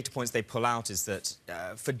one of the data points they pull out is that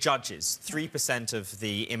for judges, 3% of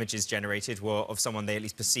the images generated were of someone they at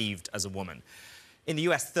least perceived as a woman. In the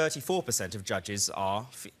US, 34% of judges are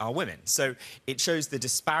women. So it shows the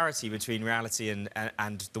disparity between reality and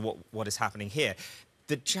what is happening here.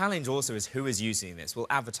 The challenge also is who is using this? Well,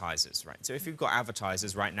 advertisers, right? So if you've got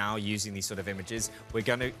advertisers right now using these sort of images,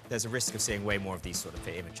 there's a risk of seeing way more of these sort of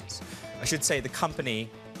images. I should say the company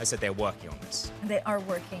has said they're working on this. They are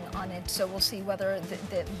working on it, so we'll see whether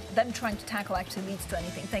them trying to tackle actually leads to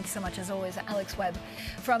anything. Thanks so much, as always, Alex Webb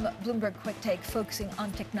from Bloomberg Quick Take, focusing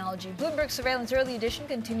on technology. Bloomberg Surveillance Early Edition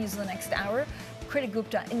continues in the next hour. Kriti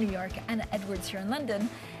Gupta in New York, Anna Edwards here in London,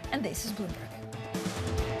 and this is Bloomberg.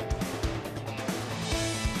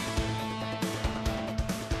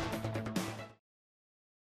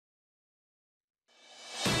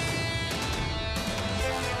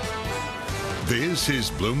 This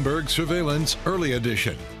is Bloomberg Surveillance Early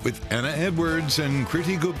Edition with Anna Edwards and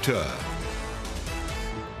Kriti Gupta.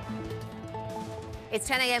 It's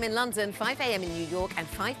 10 a.m. in London, 5 a.m. in New York, and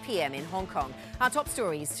 5 p.m. in Hong Kong. Our top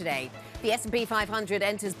stories today. The S&P 500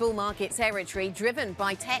 enters bull market territory driven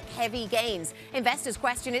by tech-heavy gains. Investors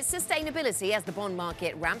question its sustainability as the bond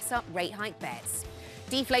market ramps up rate hike bets.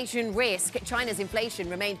 Deflation risk. China's inflation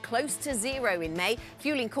remained close to zero in May,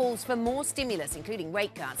 fueling calls for more stimulus, including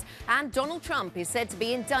rate cuts. And Donald Trump is said to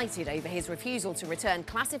be indicted over his refusal to return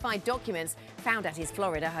classified documents found at his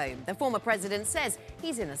Florida home. The former president says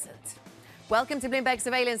he's innocent. Welcome to Bloomberg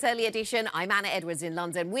Surveillance Early Edition. I'm Anna Edwards in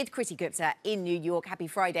London with Kriti Gupta in New York. Happy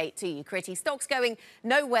Friday to you, Kriti. Stocks going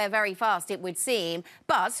nowhere very fast, it would seem.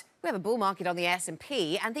 But we have a bull market on the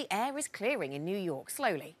S&P, and the air is clearing in New York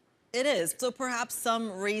slowly. It is. So perhaps some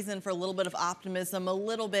reason for a little bit of optimism, a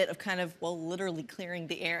little bit of kind of, well, literally clearing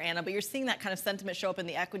the air, Anna. But you're seeing that kind of sentiment show up in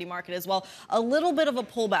the equity market as well. A little bit of a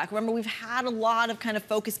pullback. Remember, we've had a lot of kind of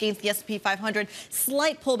focus gains, the S&P 500.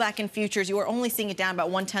 Slight pullback in futures. You are only seeing it down about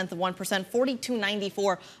 0.1%,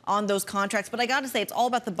 42.94 on those contracts. But I got to say, it's all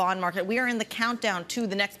about the bond market. We are in the countdown to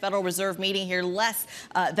the next Federal Reserve meeting here, less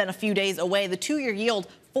than a few days away. The 2-year yield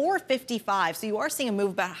 455. So you are seeing a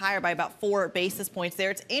move about higher by about 4 basis points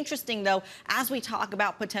there. It's interesting, though, as we talk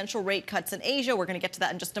about potential rate cuts in Asia, we're going to get to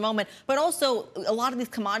that in just a moment, but also a lot of these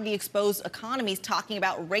commodity-exposed economies talking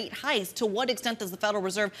about rate hikes. To what extent is the Federal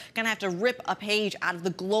Reserve going to have to rip a page out of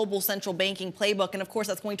the global central banking playbook? And, of course,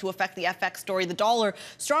 that's going to affect the FX story. The dollar,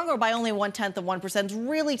 stronger by only 0.1%, is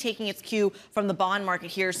really taking its cue from the bond market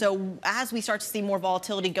here. So as we start to see more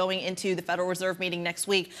volatility going into the Federal Reserve meeting next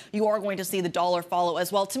week, you are going to see the dollar follow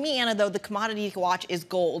as well. To me, Anna, though, the commodity to watch is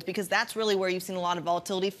gold, because that's really where you've seen a lot of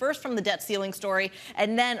volatility, first from the debt ceiling story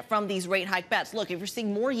and then from these rate hike bets. Look, if you're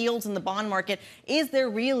seeing more yields in the bond market, is there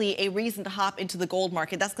really a reason to hop into the gold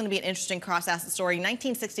market? That's going to be an interesting cross-asset story.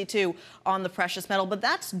 1962 on the precious metal, but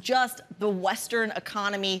that's just the Western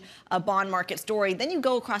economy bond market story. Then you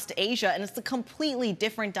go across to Asia, and it's a completely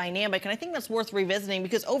different dynamic, and I think that's worth revisiting,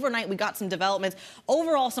 because overnight we got some developments,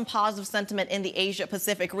 overall some positive sentiment in the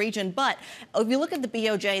Asia-Pacific region. But if you look at the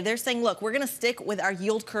BOJ, they're saying, look, we're going to stick with our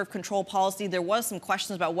yield curve control policy. There was some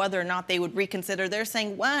questions about whether or not they would reconsider. They're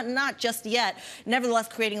saying, well, not just yet. Nevertheless,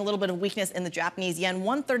 creating a little bit of weakness in the Japanese yen,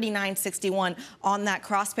 139.61 on that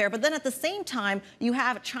cross pair. But then at the same time, you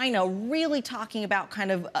have China really talking about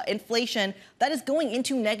kind of inflation that is going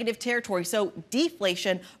into negative territory. So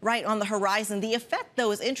deflation right on the horizon. The effect,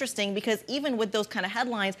 though, is interesting, because even with those kind of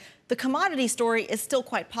headlines, the commodity story is still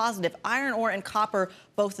quite positive. Iron ore and copper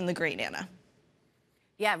both in the green, Anna.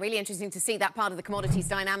 Yeah, really interesting to see that part of the commodities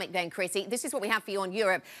dynamic then, Kriti. This is what we have for you on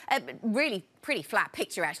Europe. Really pretty flat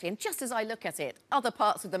picture, actually. And just as I look at it, other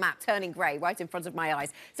parts of the map turning grey right in front of my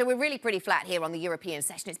eyes. So we're really pretty flat here on the European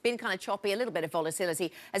session. It's been kind of choppy, a little bit of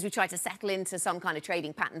volatility as we try to settle into some kind of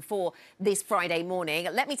trading pattern for this Friday morning.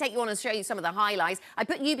 Let me take you on and show you some of the highlights. I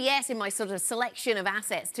put UBS in my sort of selection of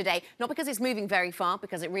assets today, not because it's moving very far,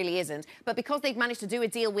 because it really isn't, but because they've managed to do a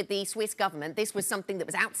deal with the Swiss government. This was something that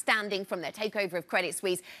was outstanding from their takeover of Credit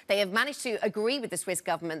Suisse. They have managed to agree with the Swiss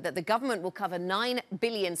government that the government will cover 9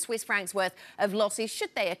 billion Swiss francs worth of losses should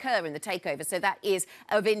they occur in the takeover. So that is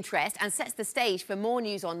of interest and sets the stage for more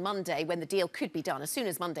news on Monday, when the deal could be done as soon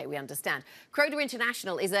as Monday, we understand. Croda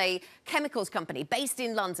International is a chemicals company based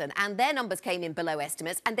in London, and their numbers came in below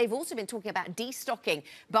estimates, and they've also been talking about destocking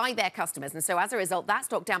by their customers. And so as a result, that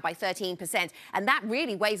stock down by 13%, and that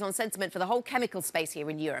really weighs on sentiment for the whole chemical space here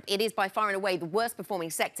in Europe. It is by far and away the worst performing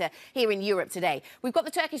sector here in Europe today. We've got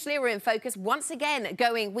the Turkish lira in focus, once again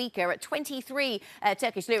going weaker at 23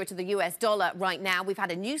 Turkish lira to the US dollar right now. We've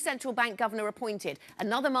had a new central bank governor appointed,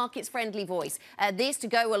 another markets-friendly voice. This to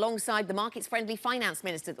go alongside the markets-friendly finance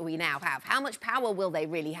minister that we now have. How much power will they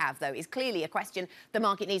really have, though, is clearly a question the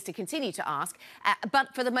market needs to continue to ask.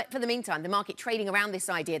 But for the meantime, the market trading around this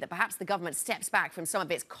idea that perhaps the government steps back from some of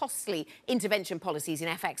its costly intervention policies in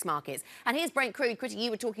FX markets. And here's Brent crude. Kriti, you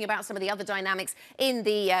were talking about some of the other dynamics in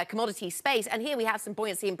the commodity space, and here we have some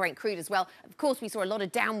buoyancy in Brent crude as well. Of course, we saw a lot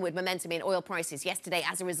of downward momentum in oil prices yesterday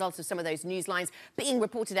as a result of some of those news lines being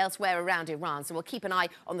reported elsewhere around Iran. So we'll keep an eye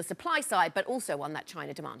on the supply side, but also on that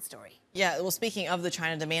China demand story. Yeah, well, speaking of the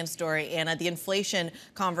China demand story, Anna, the inflation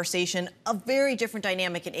conversation, a very different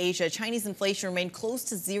dynamic in Asia. Chinese inflation remained close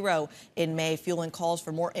to zero in May, fueling calls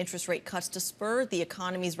for more interest rate cuts to spur the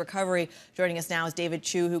economy's recovery. Joining us now is David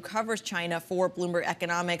Chu, who covers China for Bloomberg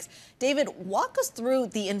Economics. David, walk us through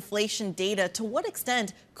the inflation data. To what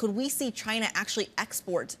extent could we see China actually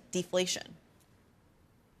export deflation?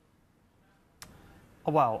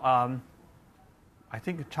 Well, I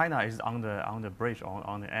think China is on the bridge,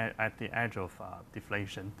 at the edge of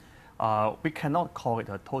deflation. We cannot call it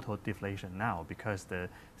a total deflation now, because the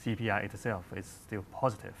CPI itself is still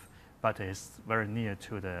positive, but it's very near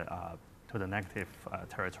to the negative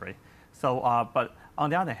territory. So, but on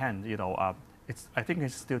the other hand, I think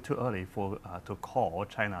it's still too early to call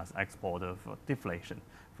China's export of deflation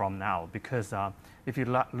from now, because if you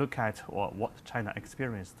look at what China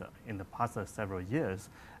experienced in the past several years,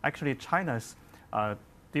 actually China's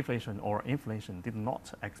deflation or inflation did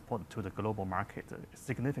not export to the global market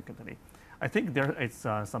significantly. I think there is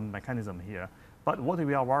some mechanism here, but what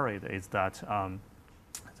we are worried is that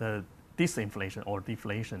the disinflation or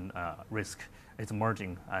deflation risk is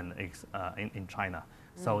emerging in China,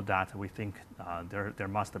 so that we think there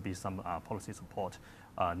must be some policy support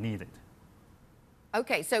needed.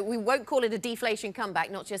 OK, so we won't call it a deflation comeback,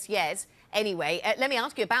 not just yet. Anyway, let me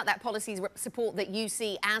ask you about that policy support that you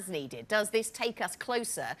see as needed. Does this take us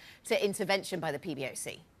closer to intervention by the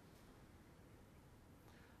PBOC?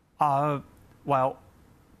 Well,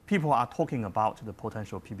 people are talking about the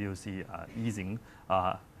potential PBOC easing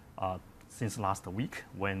since last week,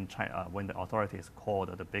 when the authorities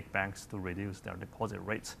called the big banks to reduce their deposit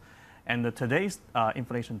rates. And today's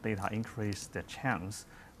inflation data increased the chance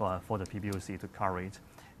for the PBOC to cover it.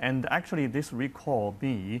 And actually, this recall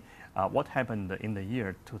me what happened in the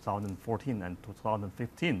year 2014 and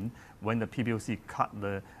 2015 when the PBOC cut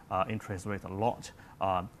the interest rate a lot.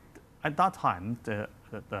 At that time, the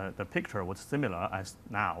picture was similar as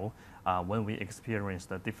now when we experienced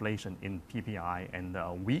the deflation in PPI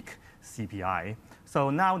and weak CPI. So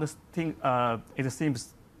now the thing, it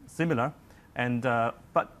seems similar, and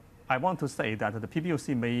but I want to say that the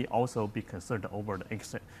PBOC may also be concerned over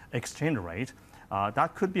the exchange rate.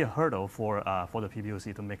 That could be a hurdle for the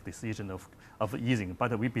PBOC to make decision of easing,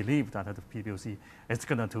 but we believe that the PBOC is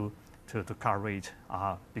going to cut rate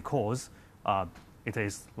because it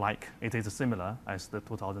is similar as the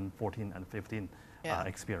 2014 and 15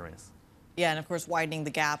 experience. Yeah, and of course, widening the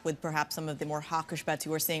gap with perhaps some of the more hawkish bets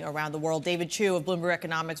you were seeing around the world. David Chu of Bloomberg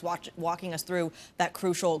Economics walking us through that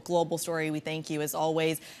crucial global story. We thank you as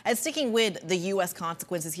always. And sticking with the U.S.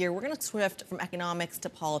 consequences here, we're going to shift from economics to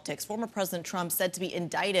politics. Former President Trump said to be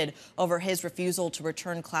indicted over his refusal to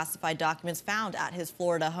return classified documents found at his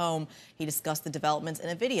Florida home. He discussed the developments in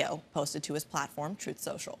a video posted to his platform, Truth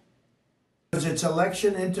Social. It's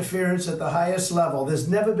election interference at the highest level. There's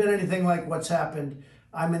never been anything like what's happened.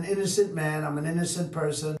 I'm an innocent man, I'm an innocent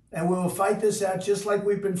person, and we will fight this out just like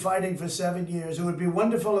we've been fighting for 7 years. It would be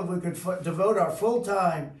wonderful if we could devote our full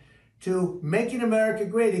time to making America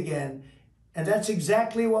great again, and that's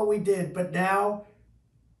exactly what we did. But now,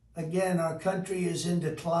 again, our country is in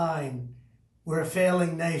decline. We're a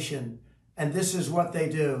failing nation, and this is what they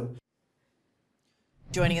do.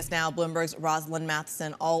 Joining us now, Bloomberg's Rosalind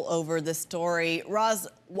Matheson, all over the story. Roz,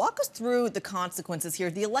 walk us through the consequences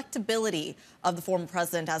here, the electability of the former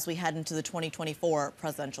president as we head into the 2024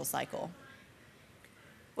 presidential cycle.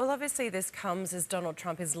 Well, obviously, this comes as Donald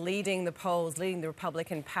Trump is leading the polls, leading the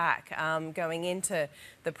Republican pack, going into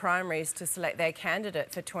the primaries to select their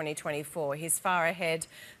candidate for 2024. He's far ahead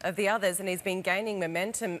of the others, and he's been gaining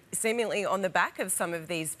momentum seemingly on the back of some of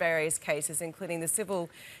these various cases, including the civil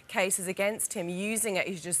cases against him, using it,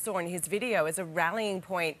 you just saw in his video, as a rallying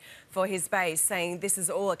point for his base, saying this is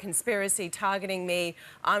all a conspiracy targeting me.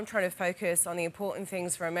 I'm trying to focus on the important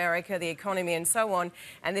things for America, the economy, and so on,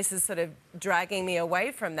 and this is sort of dragging me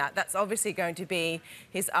away from that. That's obviously going to be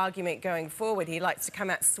his argument going forward. He likes to come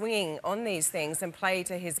out swinging on these things and play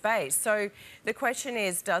to his base. So the question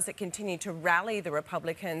is, does it continue to rally the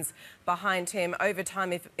Republicans behind him over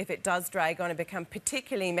time? If it does drag on and become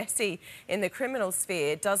particularly messy in the criminal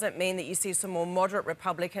sphere, does it mean that you see some more moderate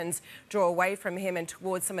Republicans draw away from him and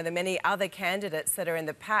towards some of the many other candidates that are in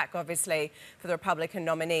the pack, obviously, for the Republican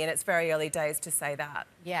nominee? And it's very early days to say that.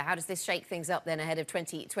 Yeah, how does this shake things up then ahead of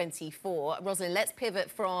 2024? Rosalind, let's pivot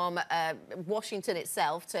from Washington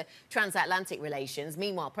itself to transatlantic relations.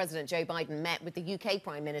 Meanwhile, President Joe Biden met with the UK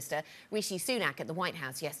Prime Minister Rishi Sunak at the White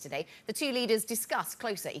House yesterday. The two leaders discussed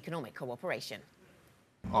closer economic cooperation.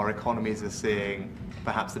 Our economies are seeing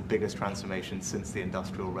perhaps the biggest transformation since the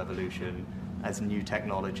Industrial Revolution, as new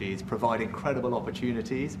technologies provide incredible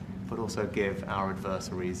opportunities, but also give our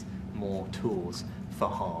adversaries more tools for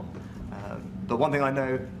harm. But one thing I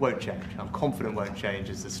know won't change, I'm confident won't change,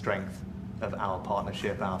 is the strength of our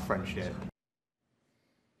partnership, our friendship.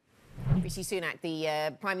 Rishi Sunak,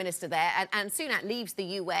 the Prime Minister there, and Sunak leaves the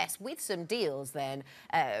US with some deals then,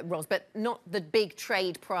 Ros, but not the big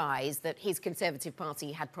trade prize that his Conservative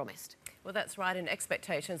Party had promised. Well, that's right, and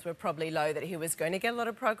expectations were probably low that he was going to get a lot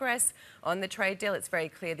of progress on the trade deal. It's very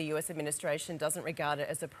clear the US administration doesn't regard it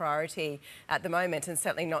as a priority at the moment, and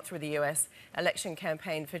certainly not through the US election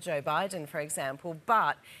campaign for Joe Biden, for example.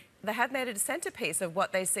 But they have made it a centrepiece of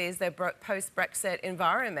what they see as their post-Brexit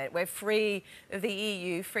environment. We're free of the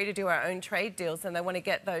EU, free to do our own trade deals, and they want to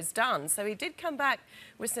get those done. So he did come back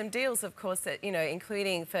with some deals, of course, that, you know,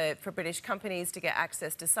 including for British companies to get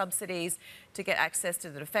access to subsidies, to get access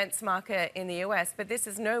to the defence market in the US. But this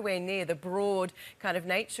is nowhere near the broad kind of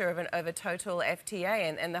nature of a total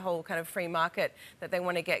FTA and the whole kind of free market that they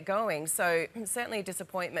want to get going. So certainly a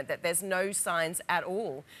disappointment that there's no signs at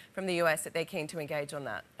all from the US that they're keen to engage on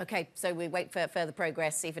that. OK, so we wait for further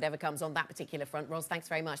progress, see if it ever comes on that particular front. Ros, thanks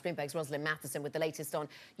very much. Bloomberg's Rosalind Matheson with the latest on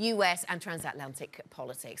US and transatlantic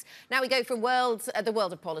politics. Now we go from the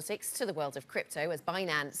world of politics to the world of crypto, as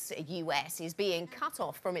Binance US is being cut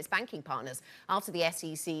off from its banking partners after the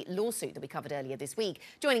SEC lawsuit that we covered earlier this week.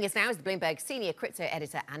 Joining us now is the Bloomberg senior crypto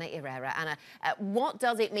editor, Anna Herrera. Anna, what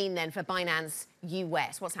does it mean then for Binance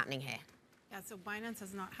US? What's happening here? Yeah, so Binance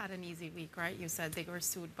has not had an easy week, right? You said they were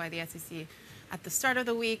sued by the SEC at the start of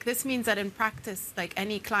the week. This means that in practice, like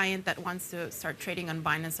any client that wants to start trading on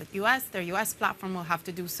Binance at US, their US platform will have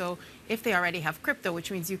to do so if they already have crypto,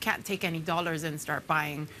 which means you can't take any dollars and start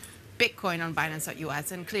buying Bitcoin on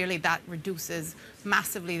Binance.us, and clearly that reduces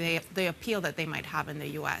massively the appeal that they might have in the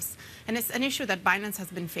US. And it's an issue that Binance has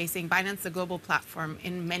been facing. Binance, the global platform,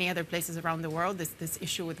 in many other places around the world, this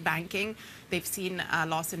issue with banking. They've seen a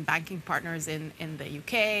loss in banking partners in the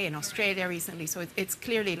UK, in Australia recently. So it's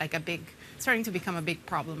clearly like starting to become a big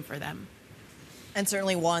problem for them. And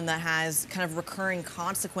certainly one that has kind of recurring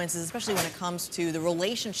consequences, especially when it comes to the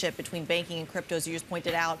relationship between banking and crypto, as you just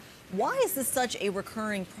pointed out. Why is this such a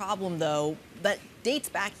recurring problem, though, that dates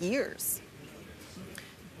back years?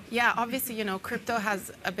 Yeah, obviously, crypto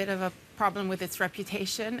has a bit of a problem with its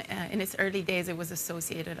reputation. In its early days, it was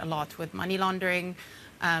associated a lot with money laundering,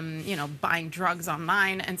 buying drugs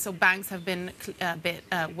online. And so banks have been a bit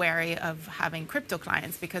wary of having crypto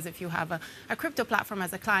clients, because if you have a crypto platform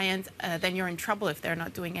as a client, then you're in trouble if they're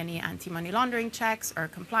not doing any anti-money laundering checks or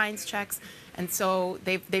compliance checks. And so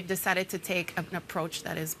they've decided to take an approach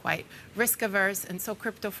that is quite risk averse. And so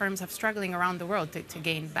crypto firms have struggling around the world to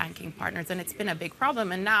gain banking partners. And it's been a big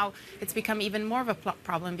problem. And now it's become even more of a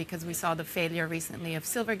problem because we saw the failure recently of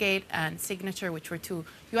Silvergate and Signature, which were two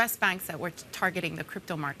US banks that were targeting the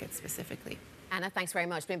crypto market specifically. Anna, thanks very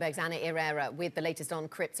much. Bloomberg's Anna Herrera with the latest on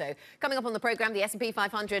crypto. Coming up on the programme, the S&P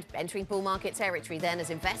 500 entering bull market territory then as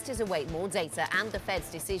investors await more data and the Fed's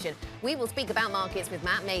decision. We will speak about markets with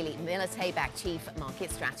Matt Maley, Miller Tabak, Chief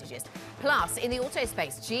Market Strategist. Plus, in the auto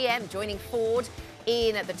space, GM joining Ford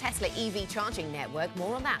in the Tesla EV charging network.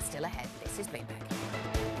 More on that still ahead. This is Bloomberg.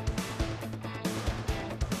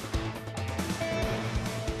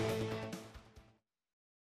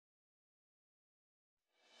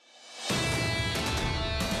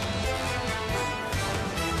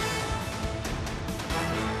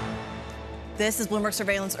 This is Bloomberg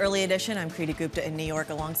Surveillance Early Edition. I'm Kriti Gupta in New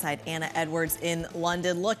York alongside Anna Edwards in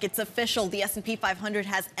London. Look, it's official. The S&P 500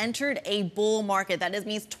 has entered a bull market. That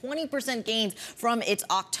means 20% gains from its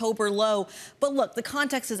October low. But look, the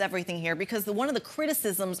context is everything here, because one of the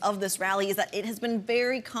criticisms of this rally is that it has been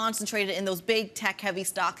very concentrated in those big tech-heavy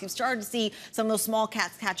stocks. You've started to see some of those small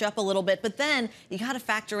caps catch up a little bit. But then you got to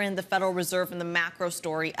factor in the Federal Reserve and the macro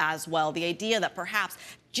story as well. The idea that perhaps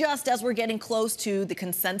just as we're getting close to the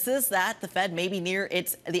consensus that the Fed may be near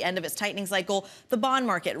the end of its tightening cycle, the bond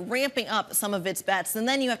market ramping up some of its bets. And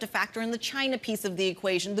then you have to factor in the China piece of the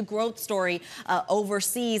equation, the growth story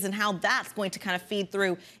overseas, and how that's going to kind of feed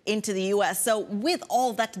through into the U.S. So with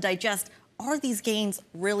all of that to digest, are these gains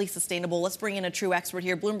really sustainable? Let's bring in a true expert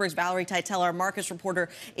here. Bloomberg's Valerie Teitel, our markets reporter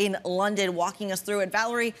in London, walking us through it.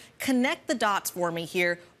 Valerie, connect the dots for me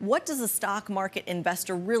here. What does a stock market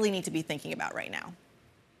investor really need to be thinking about right now?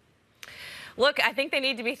 Look, I think they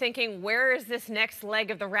need to be thinking, where is this next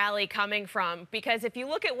leg of the rally coming from? Because if you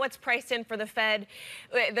look at what's priced in for the Fed,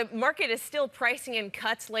 the market is still pricing in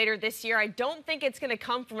cuts later this year. I don't think it's going to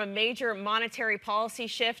come from a major monetary policy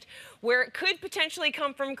shift. Where it could potentially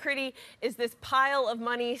come from, Kriti, is this pile of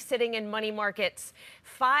money sitting in money markets.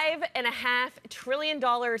 $5.5 trillion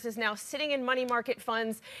is now sitting in money market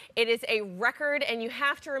funds. It is a record, and you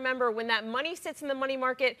have to remember, when that money sits in the money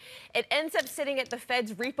market, it ends up sitting at the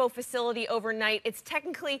Fed's repo facility overnight. It's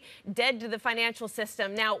technically dead to the financial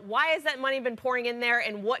system. Now, why has that money been pouring in there,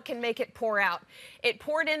 and what can make it pour out? It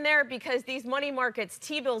poured in there because these money markets,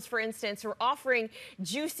 T-bills, for instance, are offering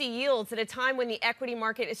juicy yields at a time when the equity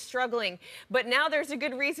market is struggling. But now there's a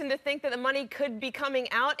good reason to think that the money could be coming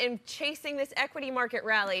out and chasing this equity market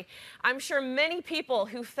rally. I'm sure many people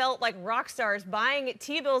who felt like rock stars buying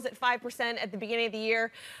T-bills at 5% at the beginning of the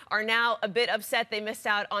year are now a bit upset they missed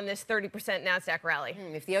out on this 30% NASDAQ rally.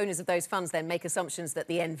 If the owners of those funds then make assumptions that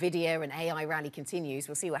the NVIDIA and AI rally continues,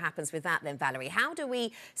 we'll see what happens with that then, Valerie. How do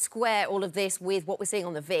we square all of this with what we're seeing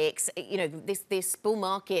on the VIX? You know, this bull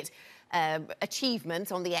market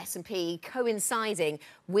achievement on the S&P coinciding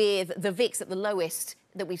with the VIX at the lowest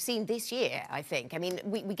that we've seen this year, I think. I mean,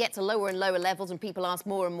 we get to lower and lower levels, and people ask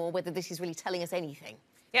more and more whether this is really telling us anything.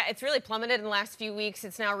 Yeah, it's really plummeted in the last few weeks.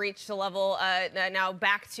 It's now reached a level now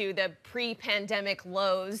back to the pre-pandemic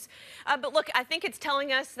lows. But look, I think it's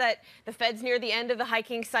telling us that the Fed's near the end of the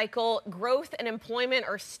hiking cycle. Growth and employment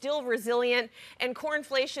are still resilient, and core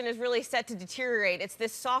inflation is really set to deteriorate. It's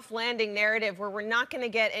this soft landing narrative where we're not going to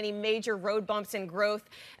get any major road bumps in growth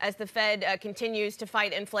as the Fed continues to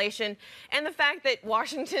fight inflation. And the fact that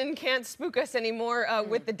Washington can't spook us anymore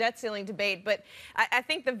with the debt ceiling debate. But I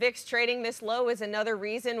think the VIX trading this low is another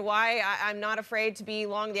reason why I'm not afraid to be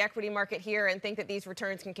long the equity market here and think that these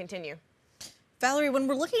returns can continue. Valerie, when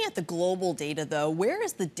we're looking at the global data, though, where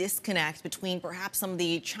is the disconnect between perhaps some of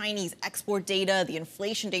the Chinese export data, the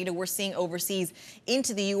inflation data we're seeing overseas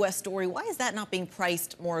into the U.S. story? Why is that not being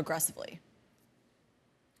priced more aggressively?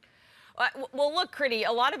 Well, look, Kriti,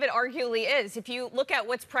 a lot of it arguably is. If you look at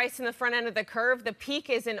what's priced in the front end of the curve, the peak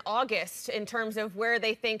is in August in terms of where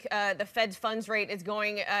they think the Fed's funds rate is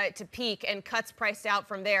going to peak, and cuts priced out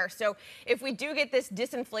from there. So if we do get this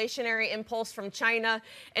disinflationary impulse from China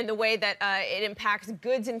in the way that it impacts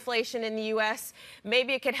goods inflation in the U.S.,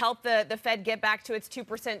 maybe it could help the Fed get back to its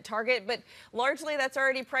 2% target. But largely that's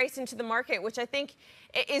already priced into the market, which I think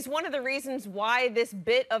is one of the reasons why this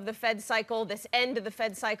bit of the Fed cycle, this end of the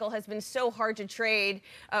Fed cycle, has been so hard to trade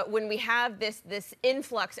when we have this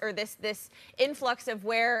influx, or this influx of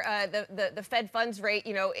where the Fed funds rate,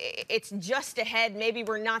 it's just ahead. Maybe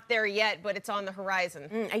we're not there yet, but it's on the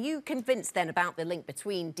horizon. Are you convinced then about the link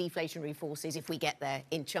between deflationary forces, if we get there,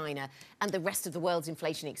 in China and the rest of the world's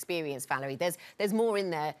inflation experience, Valerie? There's more in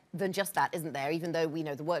there than just that, isn't there? Even though we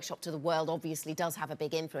know the workshop to the world obviously does have a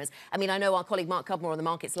big influence. I mean, I know our colleague Mark Cudmore on the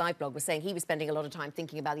Markets Live blog was saying he was spending a lot of time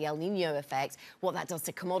thinking about the El Nino effect, what that does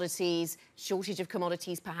to commodities, shortage of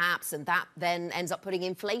commodities perhaps, and that then ends up putting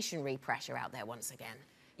inflationary pressure out there once again.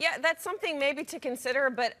 Yeah, that's something maybe to consider,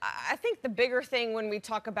 but I think the bigger thing when we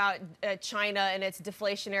talk about China and its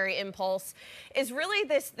deflationary impulse is really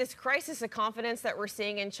this crisis of confidence that we're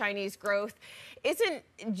seeing in Chinese growth isn't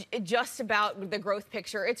just about the growth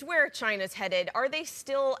picture. It's where China's headed. Are they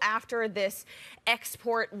still after this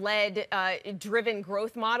export-led driven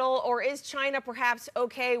growth model, or is China perhaps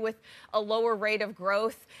okay with a lower rate of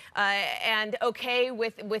growth and okay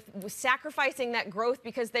with sacrificing that growth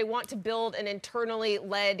because they want to build an internally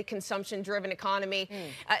led consumption-driven economy?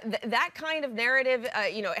 That kind of narrative,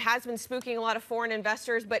 it has been spooking a lot of foreign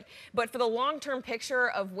investors, but for the long-term picture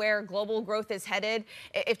of where global growth is headed,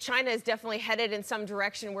 if China is definitely headed in some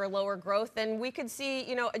direction where lower growth, then we could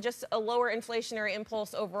see, just a lower inflationary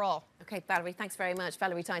impulse overall. Okay, Valerie, thanks very much.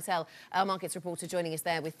 Valerie Teitel, our markets reporter, joining us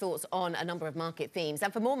there with thoughts on a number of market themes.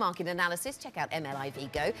 And for more market analysis, check out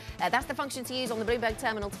MLIV Go. That's the function to use on the Bloomberg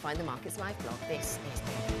terminal to find the Markets Live blog. This is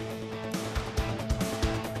Bloomberg.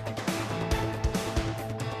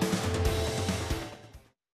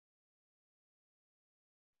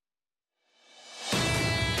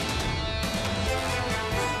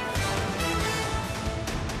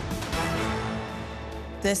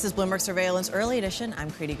 This is Bloomberg Surveillance Early Edition.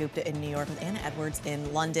 I'm Kriti Gupta in New York with Anna Edwards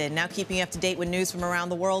in London. Now keeping you up to date with news from around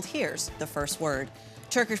the world, here's the first word.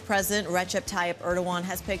 Turkish President Recep Tayyip Erdogan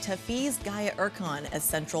has picked Hafiz Gaye Erkan as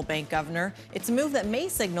central bank governor. It's a move that may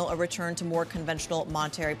signal a return to more conventional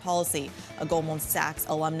monetary policy. A Goldman Sachs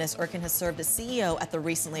alumnus, Erkan has served as CEO at the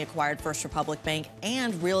recently acquired First Republic Bank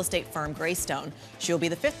and real estate firm Greystone. She will be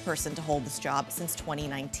the fifth person to hold this job since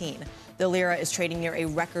 2019. The lira is trading near a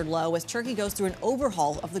record low as Turkey goes through an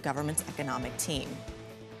overhaul of the government's economic team.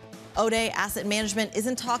 O'Day Asset Management is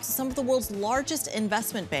in talks with some of the world's largest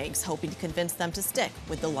investment banks, hoping to convince them to stick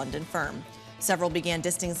with the London firm. Several began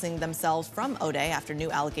distancing themselves from O'Day after new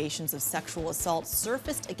allegations of sexual assault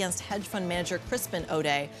surfaced against hedge fund manager Crispin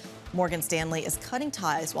O'Day. Morgan Stanley is cutting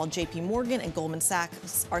ties, while JP Morgan and Goldman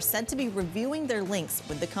Sachs are said to be reviewing their links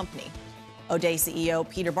with the company. O'Day CEO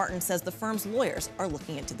Peter Barton says the firm's lawyers are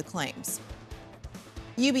looking into the claims.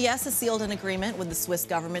 UBS has sealed an agreement with the Swiss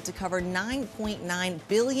government to cover $9.9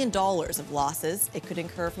 billion of losses it could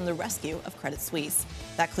incur from the rescue of Credit Suisse.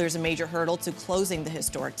 That clears a major hurdle to closing the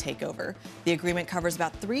historic takeover. The agreement covers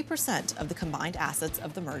about 3% of the combined assets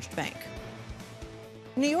of the merged bank.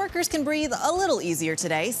 New Yorkers can breathe a little easier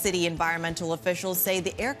today. City environmental officials say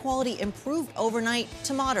the air quality improved overnight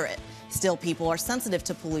to moderate. Still, people are sensitive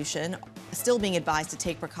to pollution, still being advised to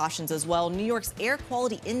take precautions as well. New York's air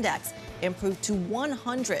quality index improved to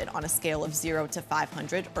 100 on a scale of 0 to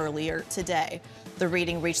 500 earlier today. The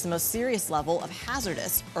reading reached the most serious level of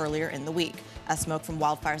hazardous earlier in the week as smoke from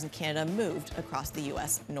wildfires in Canada moved across the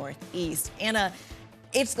U.S. Northeast. Anna,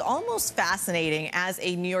 it's almost fascinating as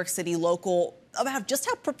a New York City local about just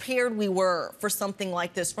how prepared we were for something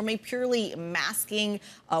like this from a purely masking,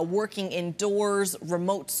 working indoors,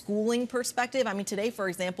 remote schooling perspective. I mean, today, for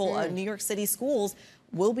example, New York City schools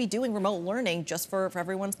will be doing remote learning just for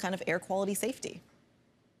everyone's kind of air quality safety.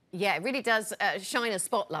 Yeah, it really does shine a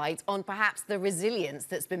spotlight on perhaps the resilience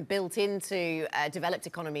that's been built into developed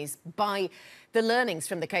economies by the learnings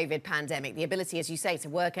from the COVID pandemic, the ability, as you say, to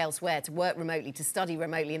work elsewhere, to work remotely, to study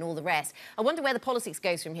remotely and all the rest. I wonder where the politics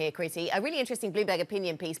goes from here, Kriti. A really interesting Bloomberg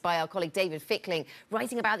opinion piece by our colleague David Fickling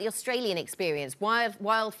writing about the Australian experience.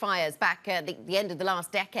 Wildfires back at the end of the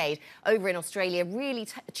last decade over in Australia, really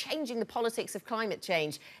changing the politics of climate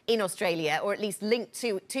change in Australia, or at least linked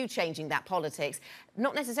to changing that politics.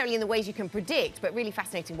 Not necessarily in the ways you can predict, but really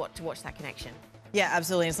fascinating to watch that connection. Yeah,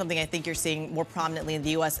 absolutely. And something I think you're seeing more prominently in the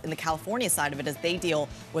U.S. in the California side of it as they deal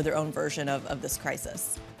with their own version of this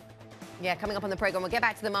crisis. Yeah, coming up on the program, we'll get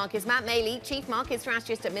back to the markets. Matt Maley, Chief Market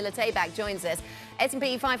Strategist at Tabak, joins us.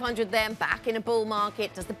 S&P 500 then back in a bull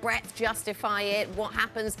market. Does the breadth justify it? What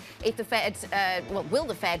happens if the Fed, will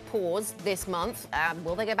the Fed pause this month?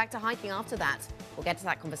 Will they go back to hiking after that? We'll get to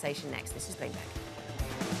that conversation next. This is Bloomberg.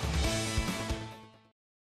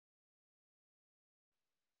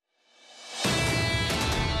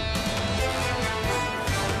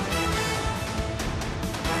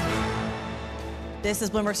 This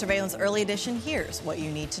is Bloomberg Surveillance Early Edition. Here's what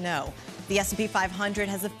you need to know. The S&P 500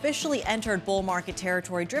 has officially entered bull market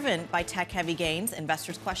territory driven by tech-heavy gains.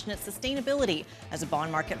 Investors question its sustainability as the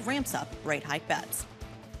bond market ramps up rate hike bets.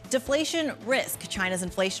 Deflation risk. China's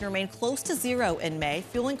inflation remained close to zero in May,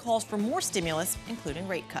 fueling calls for more stimulus, including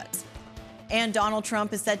rate cuts. And Donald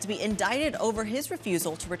Trump is said to be indicted over his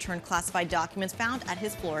refusal to return classified documents found at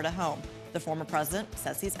his Florida home. The former president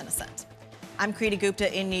says he's innocent. I'm Kriti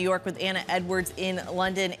Gupta in New York with Anna Edwards in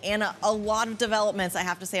London. Anna, a lot of developments, I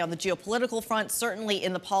have to say, on the geopolitical front, certainly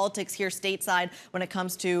in the politics here stateside when it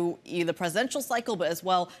comes to the presidential cycle, but as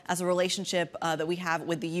well as a relationship that we have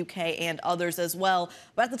with the UK and others as well.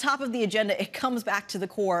 But at the top of the agenda, it comes back to the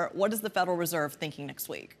core. What is the Federal Reserve thinking next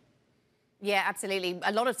week? Yeah, absolutely.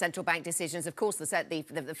 A lot of central bank decisions, of course,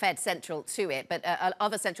 the Fed central to it, but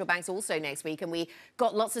other central banks also next week. And we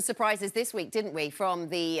got lots of surprises this week, didn't we, from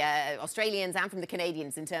the Australians and from the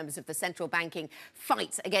Canadians in terms of the central banking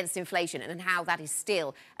fight against inflation and how that is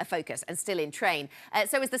still a focus and still in train.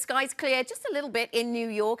 So is the skies clear? Just a little bit in New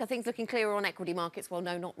York. Are things looking clearer on equity markets? Well,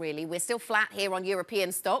 no, not really. We're still flat here on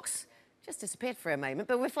European stocks. Just disappeared for a moment,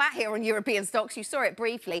 but we're flat here on European stocks. You saw it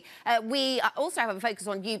briefly. We also have a focus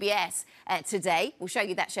on UBS today. We'll show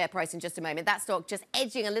you that share price in just a moment. That stock just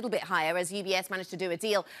edging a little bit higher as UBS managed to do a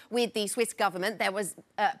deal with the Swiss government. There was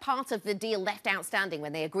part of the deal left outstanding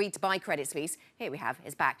when they agreed to buy Credit Suisse. Here we have,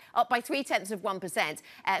 it's back. Up by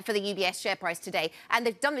 0.3% for the UBS share price today. And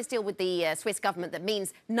they've done this deal with the Swiss government that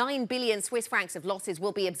means 9 billion Swiss francs of losses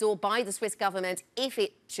will be absorbed by the Swiss government if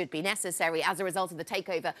it should be necessary as a result of the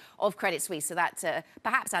takeover of Credit Suisse, so that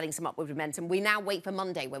perhaps adding some upward momentum. We now wait for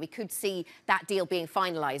Monday, where we could see that deal being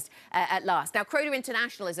finalised at last. Now, Croda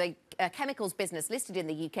International is a chemicals business listed in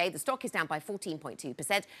the UK. The stock is down by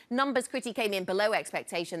 14.2%. Numbers, Kriti, came in below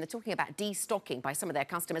expectation. They're talking about destocking by some of their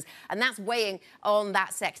customers, and that's weighing on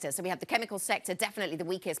that sector. So we have the chemical sector, definitely the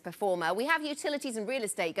weakest performer. We have utilities and real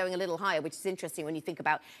estate going a little higher, which is interesting when you think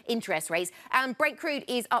about interest rates. And Brent crude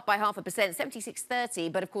is up by 0.5%,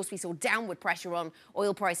 76.30. But of course, we saw downward pressure on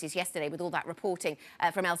oil prices yesterday with all that reporting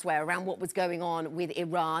from elsewhere around what was going on with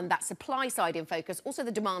Iran. That supply side in focus, also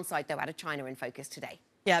the demand side, though, out of China in focus today.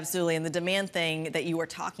 Yeah, absolutely. And the demand thing that you were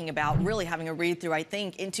talking about, really having a read through, I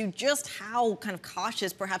think, into just how kind of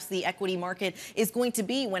cautious perhaps the equity market is going to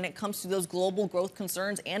be when it comes to those global growth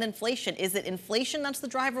concerns and inflation. Is it inflation that's the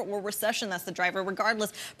driver or recession that's the driver?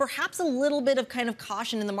 Regardless, perhaps a little bit of kind of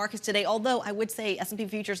caution in the markets today, although I would say S&P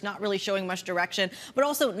futures not really showing much direction, but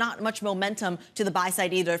also not much momentum to the buy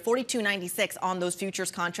side either. 42.96 on those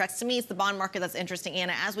futures contracts. To me, it's the bond market that's interesting,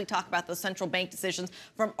 Anna, as we talk about those central bank decisions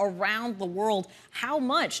from around the world. How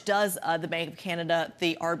much does the Bank of Canada,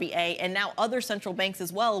 the RBA, and now other central banks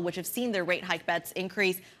as well, which have seen their rate hike bets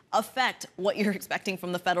increase, affect what you're expecting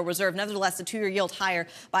from the Federal Reserve? Nevertheless, the two-year yield higher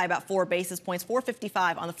by about 4 basis points,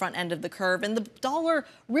 4.55 on the front end of the curve. And the dollar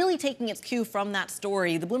really taking its cue from that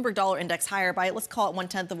story. The Bloomberg Dollar Index higher by, let's call it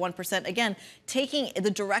 0.1%. Again, taking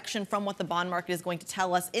the direction from what the bond market is going to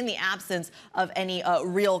tell us in the absence of any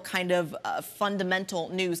real kind of fundamental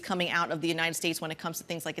news coming out of the United States when it comes to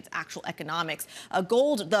things like its actual economics.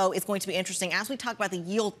 Gold, though, is going to be interesting. As we talk about the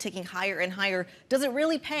yield ticking higher and higher, does it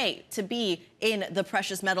really pay to be in the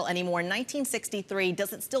precious metal anymore? In 1963,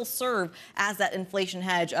 does it still serve as that inflation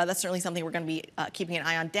hedge? That's certainly something we're going to be keeping an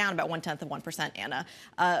eye on, down about 0.1%, Anna.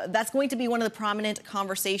 That's going to be one of the prominent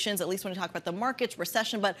conversations, at least when we talk about the markets,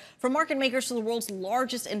 recession. But for market makers, to the world's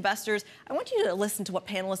largest investors, I want you to listen to what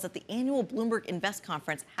panelists at the annual Bloomberg Invest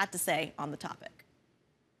Conference had to say on the topic.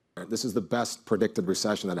 This is the best predicted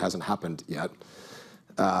recession that hasn't happened yet.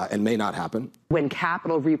 And may not happen. When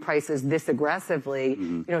capital reprices this aggressively,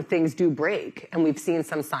 things do break. And we've seen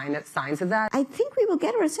some signs of that. I think we will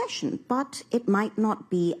get a recession, but it might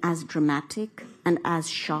not be as dramatic and as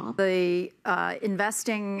sharp. The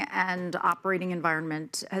investing and operating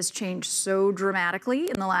environment has changed so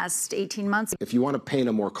dramatically in the last 18 months. If you want to paint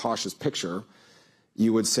a more cautious picture,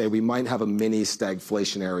 you would say we might have a mini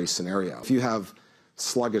stagflationary scenario. If you have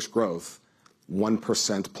sluggish growth,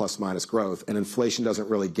 1% plus minus growth, and inflation doesn't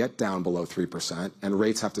really get down below 3%, and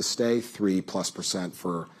rates have to stay 3+%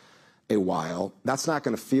 for a while, that's not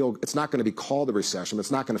going to feel, it's not going to be called a recession, it's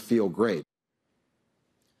not going to feel great.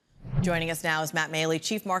 Joining us now is Matt Maley,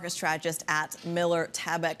 Chief Market Strategist at Miller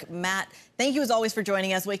Tabak. Matt, thank you as always for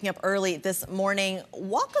joining us, waking up early this morning.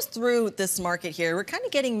 Walk us through this market here. We're kind of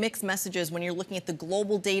getting mixed messages when you're looking at the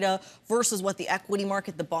global data versus what the equity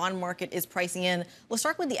market, the bond market is pricing in. Let's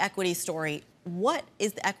start with the equity story. What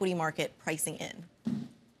is the equity market pricing in?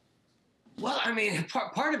 Well, I mean,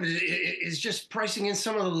 part of it is just pricing in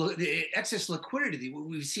some of the excess liquidity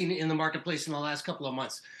we've seen in the marketplace in the last couple of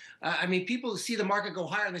months. I mean, people see the market go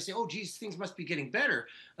higher and they say, oh, geez, things must be getting better.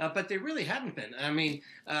 But they really haven't been. I mean,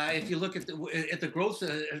 if you look at the growth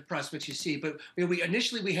prospects you see, but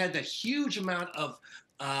initially we had that huge amount of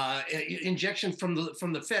injection from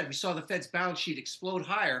the Fed. We saw the Fed's balance sheet explode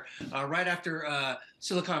higher right after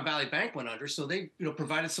Silicon Valley Bank went under. So they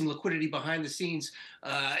provided some liquidity behind the scenes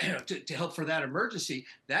to help for that emergency.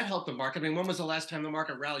 That helped the market. I mean, when was the last time the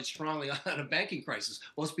market rallied strongly on a banking crisis?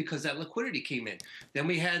 Well, it's because that liquidity came in. Then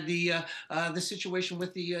we had the situation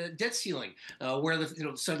with the debt ceiling, where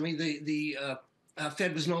suddenly the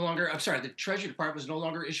Fed was no longer, the Treasury Department was no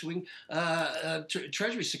longer issuing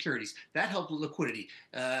Treasury securities. That helped with liquidity.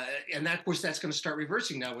 And that, of course, that's going to start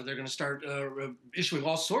reversing now, where they're going to start issuing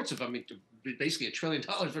all sorts of, basically $1 trillion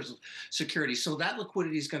worth of securities. So that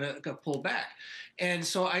liquidity is going to pull back. And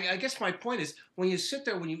so I guess my point is, when you sit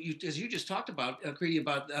there, when you as you just talked about, Kriti,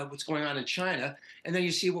 about what's going on in China, and then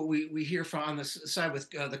you see what we hear from on the side with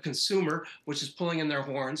the consumer, which is pulling in their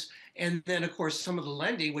horns, and then, of course, some of the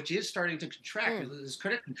lending, which is starting to contract, this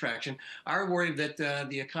credit contraction, are worried that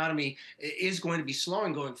the economy is going to be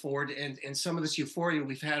slowing going forward, and some of this euphoria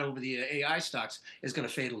we've had over the AI stocks is going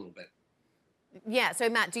to fade a little bit. Yeah, so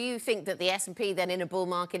Matt, do you think that the S&P then in a bull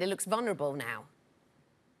market, it looks vulnerable now?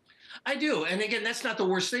 I do. And again, that's not the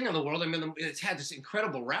worst thing in the world. I mean, it's had this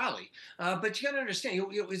incredible rally. But you got to understand,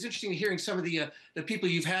 it was interesting hearing some of the people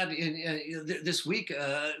you've had in this week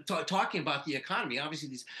talking about the economy. Obviously,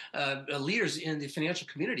 these leaders in the financial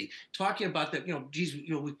community talking about that, geez,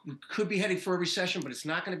 we could be heading for a recession, but it's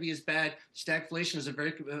not going to be as bad. Stagflation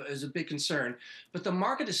is a big concern. But the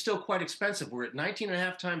market is still quite expensive. We're at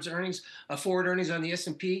 19.5 times earnings, forward earnings on the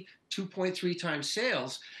S&P. 2.3 times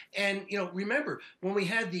sales. And, remember, when we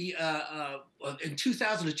had the, in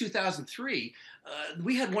 2000 to 2003,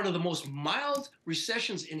 we had one of the most mild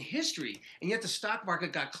recessions in history, and yet the stock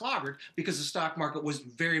market got clobbered because the stock market was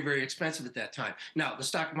very, very expensive at that time. Now, the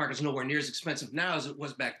stock market is nowhere near as expensive now as it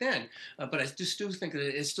was back then, but I just do think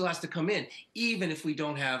that it still has to come in, even if we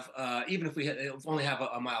don't have, even if we only have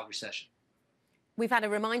a mild recession. We've had a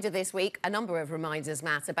reminder this week, a number of reminders,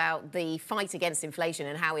 Matt, about the fight against inflation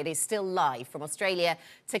and how it is still live from Australia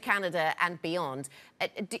to Canada and beyond.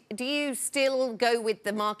 Do you still go with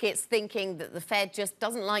the markets thinking that the Fed just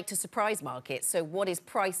doesn't like to surprise markets, so what is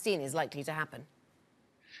priced in is likely to happen?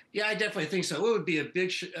 Yeah, I definitely think so. It would be a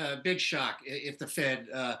big shock if the Fed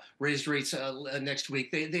raised rates next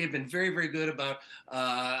week. They have been very, very good about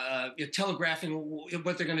telegraphing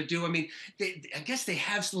what they're going to do. I mean, I guess they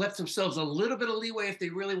have left themselves a little bit of leeway if they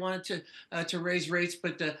really wanted to raise rates.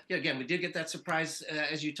 But again, we did get that surprise,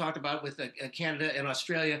 as you talked about, with Canada and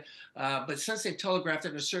Australia. But since they've telegraphed it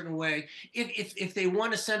in a certain way, if they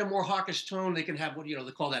want to send a more hawkish tone, they can have what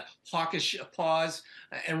they call that hawkish pause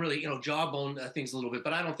and really jawbone things a little bit.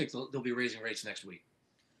 But I don't think they'll be raising rates next week.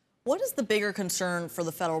 What is the bigger concern for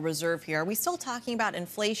the Federal Reserve here? Are we still talking about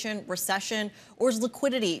inflation, recession, or is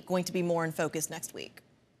liquidity going to be more in focus next week?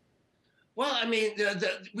 Well, I mean,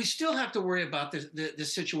 we still have to worry about the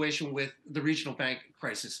situation with the regional bank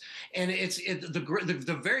crisis. And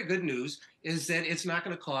the very good news is that it's not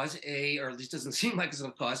going to cause or at least doesn't seem like it's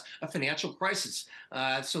going to cause a financial crisis.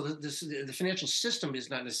 So the financial system is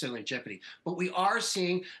not necessarily in jeopardy. But we are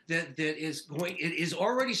seeing that it is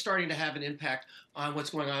already starting to have an impact on what's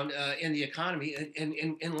going on in the economy and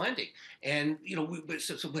in lending. And, as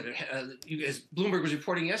Bloomberg was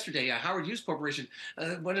reporting yesterday, Howard Hughes Corporation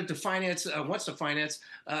wants to finance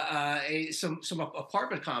some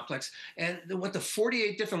apartment complex, and went to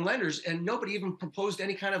 48 different lenders, and nobody even proposed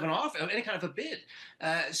any kind of an offer, any kind of a bid.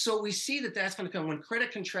 So we see that that's going to come when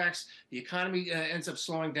credit contracts, the economy ends up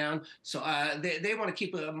slowing down. So they want to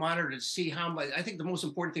keep a monitor to see how much. I think the most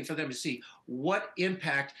important thing for them is to see what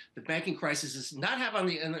impact the banking crisis does not have on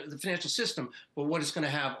the financial system, but what it's going to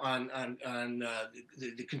have on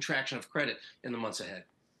the contraction of credit in the months ahead.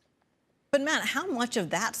 But Matt, how much of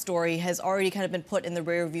that story has already kind of been put in the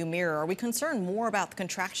rearview mirror? Are we concerned more about the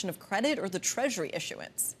contraction of credit or the Treasury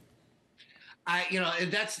issuance?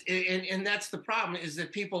 That's the problem, is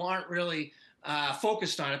that people aren't really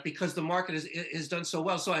focused on it because the market has done so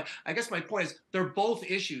well. So I guess my point is they're both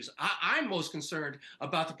issues. I'm most concerned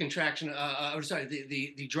about the contraction,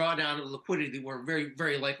 the drawdown of liquidity that we're very,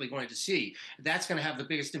 very likely going to see. That's going to have the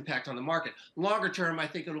biggest impact on the market. Longer term, I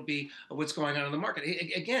think it'll be what's going on in the market.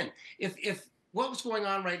 Again, if what was going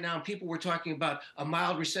on right now, and people were talking about a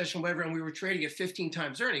mild recession, whatever, and we were trading at 15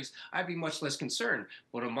 times earnings, I'd be much less concerned.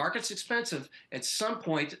 But a market's expensive at some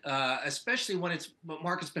point, especially when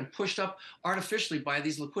market's been pushed up artificially by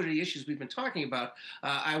these liquidity issues we've been talking about.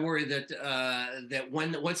 I worry that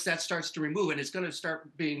once that starts to remove, and it's going to start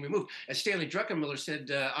being removed, as Stanley Druckenmiller said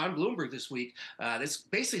on Bloomberg this week, it's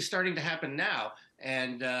basically starting to happen now.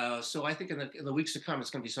 And so I think in the weeks to come, it's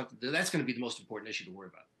going to be something that's going to be the most important issue to worry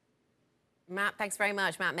about. Matt, thanks very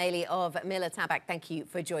much. Matt Maley of Miller Tabak, thank you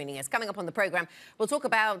for joining us. Coming up on the programme, we'll talk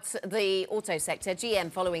about the auto sector,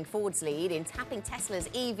 GM following Ford's lead in tapping Tesla's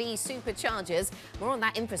EV superchargers. More on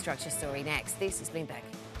that infrastructure story next. This is Bloomberg.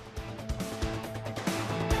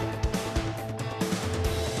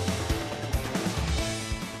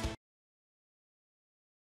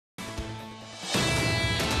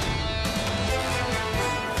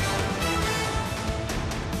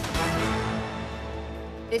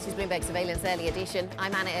 This is Bloomberg Surveillance Early Edition.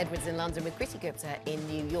 I'm Anna Edwards in London with Kriti Gupta in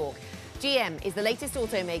New York. GM is the latest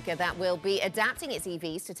automaker that will be adapting its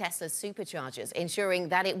EVs to Tesla's superchargers, ensuring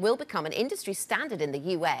that it will become an industry standard in the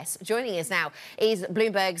US. Joining us now is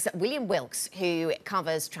Bloomberg's William Wilkes, who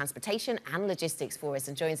covers transportation and logistics for us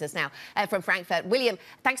and joins us now from Frankfurt. William,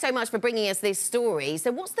 thanks so much for bringing us this story.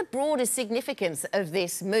 So what's the broader significance of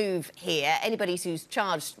this move here? Anybody who's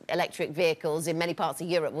charged electric vehicles in many parts of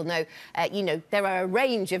Europe will know, there are a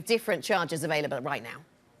range of different chargers available right now.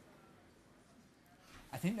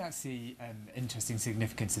 I think that's the interesting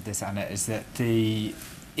significance of this, Anna, is that the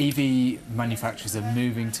EV manufacturers are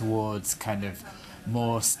moving towards kind of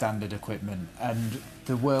more standard equipment. And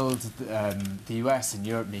the world, the US and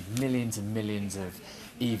Europe need millions and millions of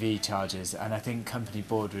EV chargers. And I think company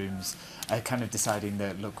boardrooms are kind of deciding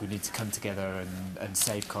that, look, we need to come together and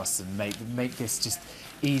save costs and make this just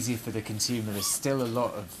easier for the consumer. There's still a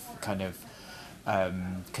lot of kind of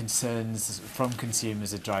concerns from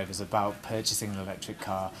consumers and drivers about purchasing an electric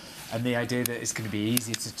car, and the idea that it's going to be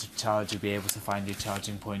easier to charge, you'll be able to find your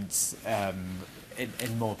charging points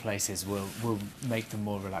in more places will make them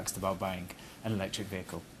more relaxed about buying an electric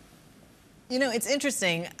vehicle. You know, it's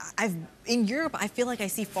interesting. In Europe, I feel like I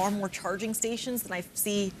see far more charging stations than I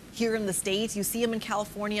see here in the States. You see them in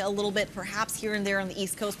California a little bit, perhaps here and there on the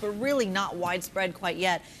East Coast, but really not widespread quite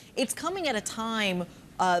yet. It's coming at a time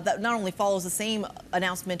that not only follows the same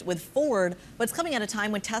announcement with Ford, but it's coming at a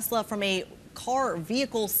time when Tesla, from a car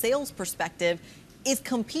vehicle sales perspective, is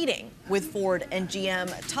competing with Ford and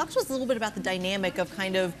GM. Talk to us a little bit about the dynamic of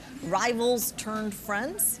kind of rivals turned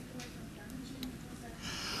friends.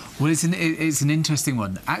 Well, it's an interesting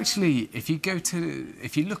one. Actually, if you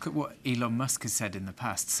look at what Elon Musk has said in the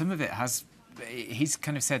past, some of it he's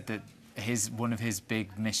kind of said that one of his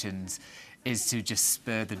big missions is to just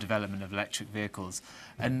spur the development of electric vehicles.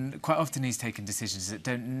 And quite often he's taken decisions that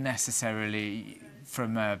don't necessarily,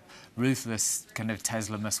 from a ruthless kind of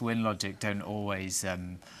Tesla must win logic, don't always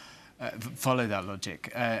follow that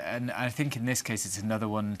logic. And I think in this case it's another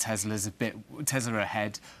one. Tesla are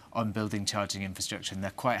ahead on building charging infrastructure, and they're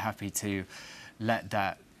quite happy to let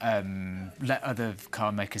other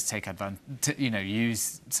car makers take advantage,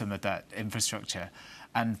 use some of that infrastructure.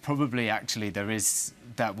 And probably actually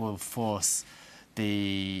that will force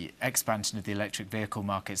the expansion of the electric vehicle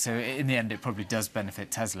market. So in the end, it probably does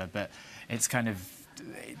benefit Tesla, but it's kind of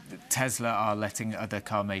Tesla are letting other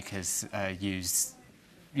car makers use,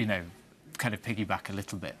 kind of piggyback a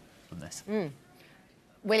little bit on this.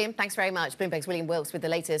 William, thanks very much. Bloomberg's William Wilkes with the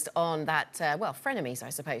latest on that, frenemies,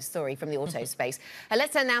 I suppose, story from the auto space.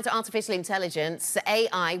 Let's turn now to artificial intelligence.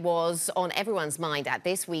 AI was on everyone's mind at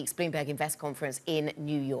this week's Bloomberg Invest Conference in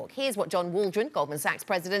New York. Here's what John Waldron, Goldman Sachs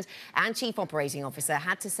President and Chief Operating Officer,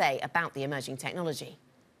 had to say about the emerging technology.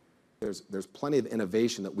 There's plenty of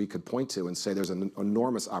innovation that we could point to and say there's an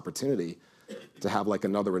enormous opportunity to have like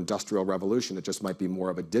another industrial revolution. It just might be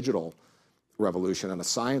more of a digital revolution and a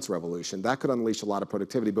science revolution. That could unleash a lot of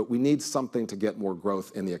productivity, but we need something to get more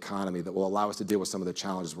growth in the economy that will allow us to deal with some of the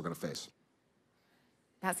challenges we're going to face.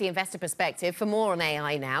 That's the investor perspective. For more on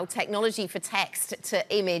AI now, technology for text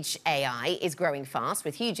to image AI is growing fast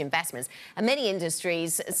with huge investments, and many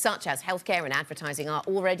industries such as healthcare and advertising are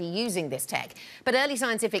already using this tech. But early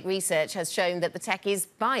scientific research has shown that the tech is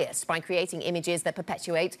biased by creating images that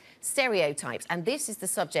perpetuate stereotypes. And this is the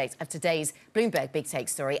subject of today's Bloomberg Big Take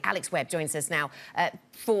story. Alex Webb joins us now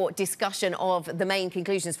for discussion of the main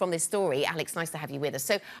conclusions from this story. Alex, nice to have you with us.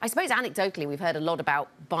 So I suppose anecdotally we've heard a lot about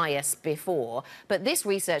bias before, but this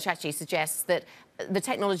research actually suggests that the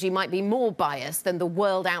technology might be more biased than the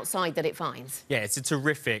world outside that it finds. Yeah, it's a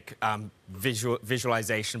terrific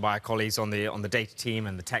visualization by our colleagues on the data team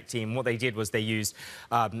and the tech team. What they did was they used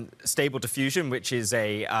Stable Diffusion, which is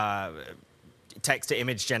a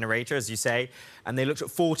text-to-image generator, as you say, and they looked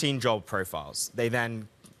at 14 job profiles. They then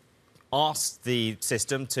asked the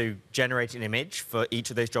system to generate an image for each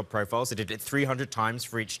of those job profiles. They did it 300 times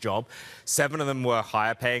for each job. 7 of them were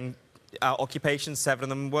higher-paying occupations, 7 of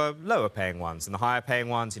them were lower-paying ones. And the higher-paying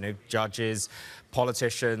ones, you know, judges,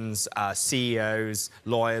 politicians, CEOs,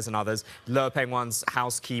 lawyers and others. Lower-paying ones,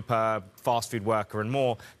 housekeeper, fast food worker and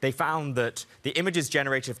more. They found that the images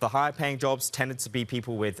generated for the higher-paying jobs tended to be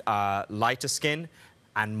people with lighter skin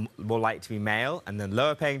and more likely to be male. And then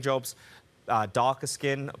lower-paying jobs, darker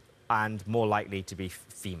skin and more likely to be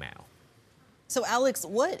female. So, Alex,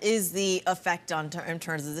 what is the effect in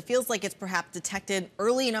terms of it? Feels like it's perhaps detected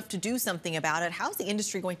early enough to do something about it. How is the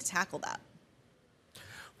industry going to tackle that?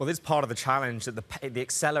 Well, this is part of the challenge that the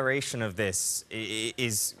acceleration of this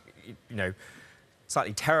is, you know,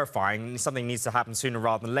 slightly terrifying. Something needs to happen sooner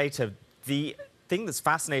rather than later. The thing that's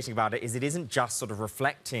fascinating about it is it isn't just sort of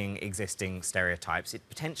reflecting existing stereotypes. It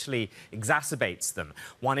potentially exacerbates them.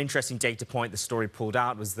 One interesting data point the story pulled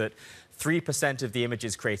out was that 3% of the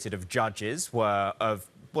images created of judges were of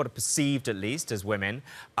what are perceived, at least, as women.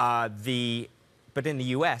 But in the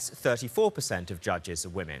US, 34% of judges are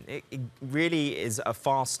women. It really is a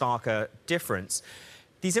far starker difference.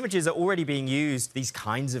 These images are already being used, these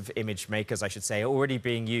kinds of image makers, I should say, are already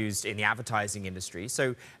being used in the advertising industry.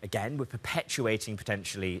 So, again, we're perpetuating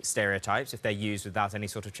potentially stereotypes if they're used without any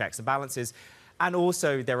sort of checks and balances. And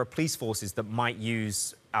also, there are police forces that might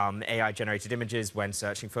use AI-generated images when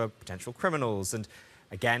searching for potential criminals. And,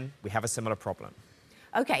 again, we have a similar problem.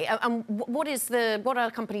 OK, what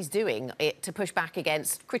are companies doing to push back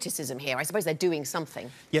against criticism here? I suppose they're doing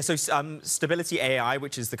something. Yeah, so Stability AI,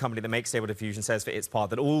 which is the company that makes Stable Diffusion, says for its part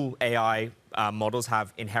that all AI models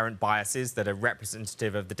have inherent biases that are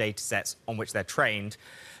representative of the data sets on which they're trained.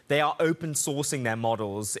 They are open sourcing their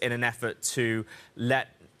models in an effort to let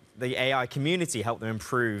the AI community help them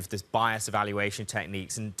improve this bias evaluation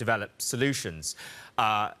techniques and develop solutions.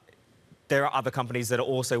 There are other companies that are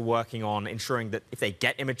also working on ensuring that if they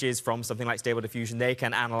get images from something like Stable Diffusion, they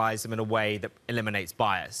can analyze them in a way that eliminates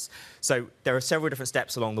bias. So there are several different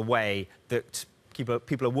steps along the way that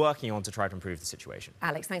people are working on to try to improve the situation.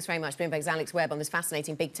 Alex, thanks very much. Bloomberg's Alex Webb on this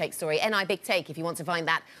fascinating Big Take story. NI Big Take, if you want to find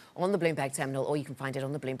that on the Bloomberg terminal, or you can find it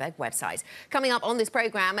on the Bloomberg website. Coming up on this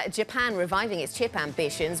programme, Japan reviving its chip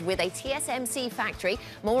ambitions with a TSMC factory.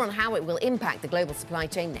 More on how it will impact the global supply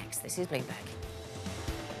chain next. This is Bloomberg.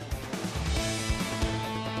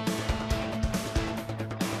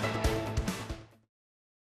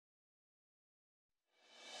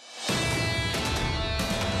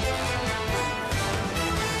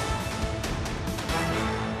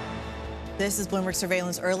 This is Bloomberg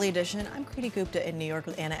Surveillance Early Edition. I'm Kriti Gupta in New York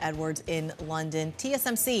with Anna Edwards in London.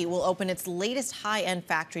 TSMC will open its latest high-end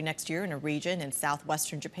factory next year in a region in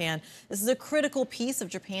southwestern Japan. This is a critical piece of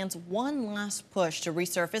Japan's one last push to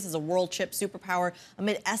resurface as a world chip superpower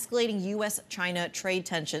amid escalating U.S.-China trade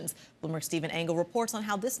tensions. Bloomberg's Stephen Engel reports on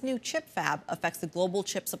how this new chip fab affects the global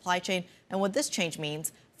chip supply chain and what this change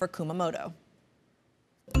means for Kumamoto.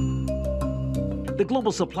 The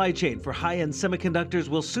global supply chain for high-end semiconductors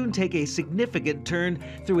will soon take a significant turn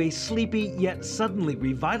through a sleepy yet suddenly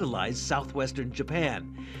revitalized southwestern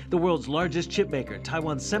Japan. The world's largest chipmaker,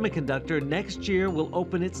 Taiwan Semiconductor, next year will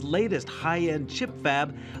open its latest high-end chip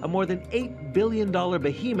fab, a more than $8 billion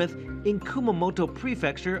behemoth in Kumamoto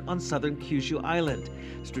Prefecture on southern Kyushu Island.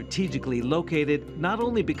 Strategically located not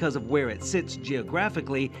only because of where it sits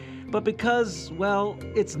geographically, but because, well,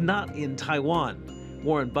 it's not in Taiwan.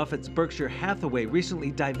 Warren Buffett's Berkshire Hathaway recently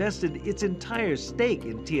divested its entire stake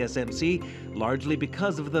in TSMC, largely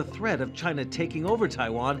because of the threat of China taking over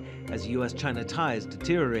Taiwan as U.S.-China ties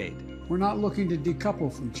deteriorate. We're not looking to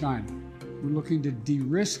decouple from China. We're looking to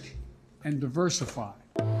de-risk and diversify.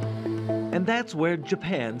 And that's where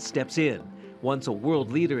Japan steps in. Once a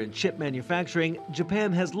world leader in chip manufacturing,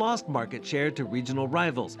 Japan has lost market share to regional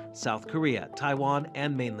rivals, South Korea, Taiwan,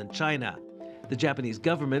 and mainland China. The Japanese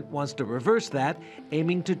government wants to reverse that,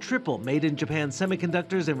 aiming to triple made-in-Japan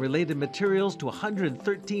semiconductors and related materials to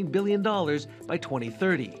 $113 billion by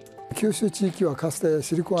 2030. Kyushu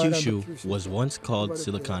was once called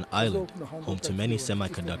Silicon Island, home to many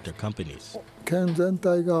semiconductor companies.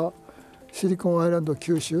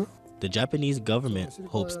 The Japanese government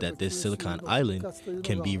hopes that this Silicon Island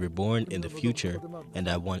can be reborn in the future, and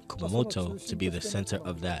I want Kumamoto to be the center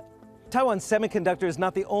of that. Taiwan Semiconductor is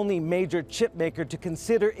not the only major chip maker to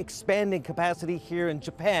consider expanding capacity here in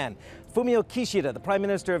Japan. Fumio Kishida, the Prime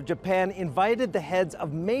Minister of Japan, invited the heads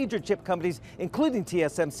of major chip companies, including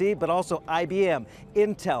TSMC, but also IBM,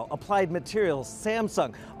 Intel, Applied Materials,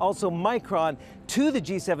 Samsung, also Micron, to the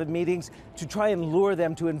G7 meetings to try and lure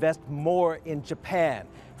them to invest more in Japan.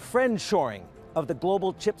 Friendshoring of the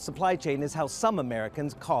global chip supply chain is how some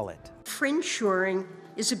Americans call it. Friendshoring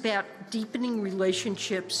is about deepening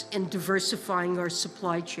relationships and diversifying our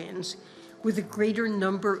supply chains with a greater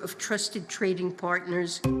number of trusted trading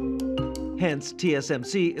partners. Hence,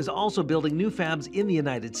 TSMC is also building new fabs in the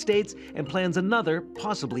United States and plans another,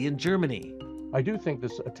 possibly in Germany. I do think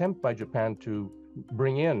this attempt by Japan to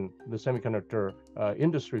bring in the semiconductor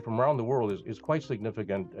industry from around the world is quite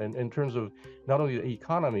significant in terms of not only the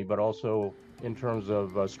economy, but also in terms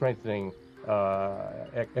of strengthening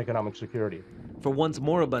economic security. For once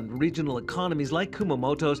moribund regional economies like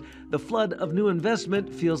Kumamoto's, the flood of new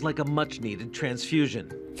investment feels like a much-needed transfusion.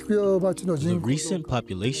 The recent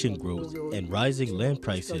population growth and rising land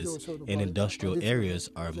prices in industrial areas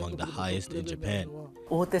are among the highest in Japan.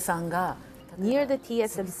 Near the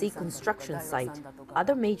TSMC construction site,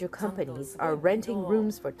 other major companies are renting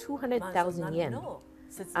rooms for 200,000 yen,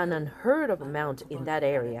 an unheard of amount in that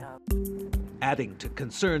area. Adding to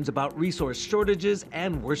concerns about resource shortages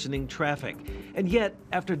and worsening traffic. And yet,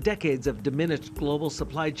 after decades of diminished global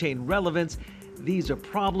supply chain relevance, these are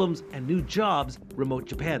problems and new jobs remote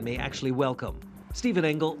Japan may actually welcome. Stephen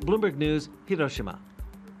Engel, Bloomberg News, Hiroshima.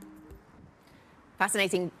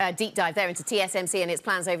 Fascinating deep dive there into TSMC and its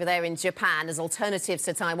plans over there in Japan as alternatives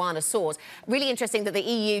to Taiwan are sought. Really interesting that the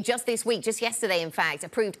EU just this week, just yesterday in fact,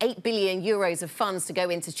 approved 8 billion euros of funds to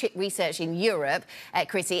go into chip research in Europe,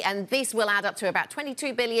 Kriti, and this will add up to about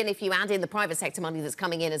 22 billion if you add in the private sector money that's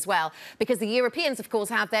coming in as well, because the Europeans, of course,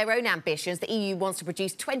 have their own ambitions. The EU wants to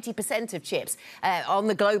produce 20% of chips on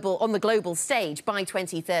the global stage by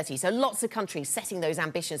 2030. So lots of countries setting those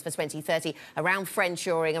ambitions for 2030 around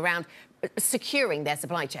friendshoring, around securing their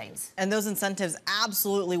supply chains. And those incentives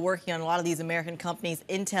absolutely working on a lot of these American companies,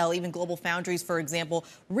 Intel, even Global Foundries, for example,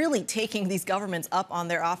 really taking these governments up on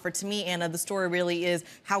their offer. To me, Anna, the story really is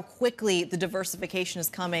how quickly the diversification is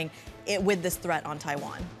coming with this threat on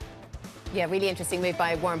Taiwan. Yeah, really interesting move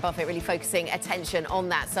by Warren Buffett, really focusing attention on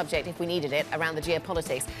that subject if we needed it around the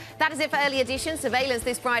geopolitics. That is it for Early Edition. Surveillance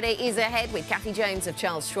this Friday is ahead with Kathy Jones of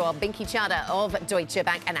Charles Schwab, Binky Chadha of Deutsche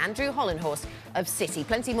Bank and Andrew Hollenhorst of Citi.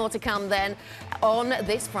 Plenty more to come then on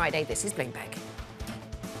this Friday. This is Bloomberg.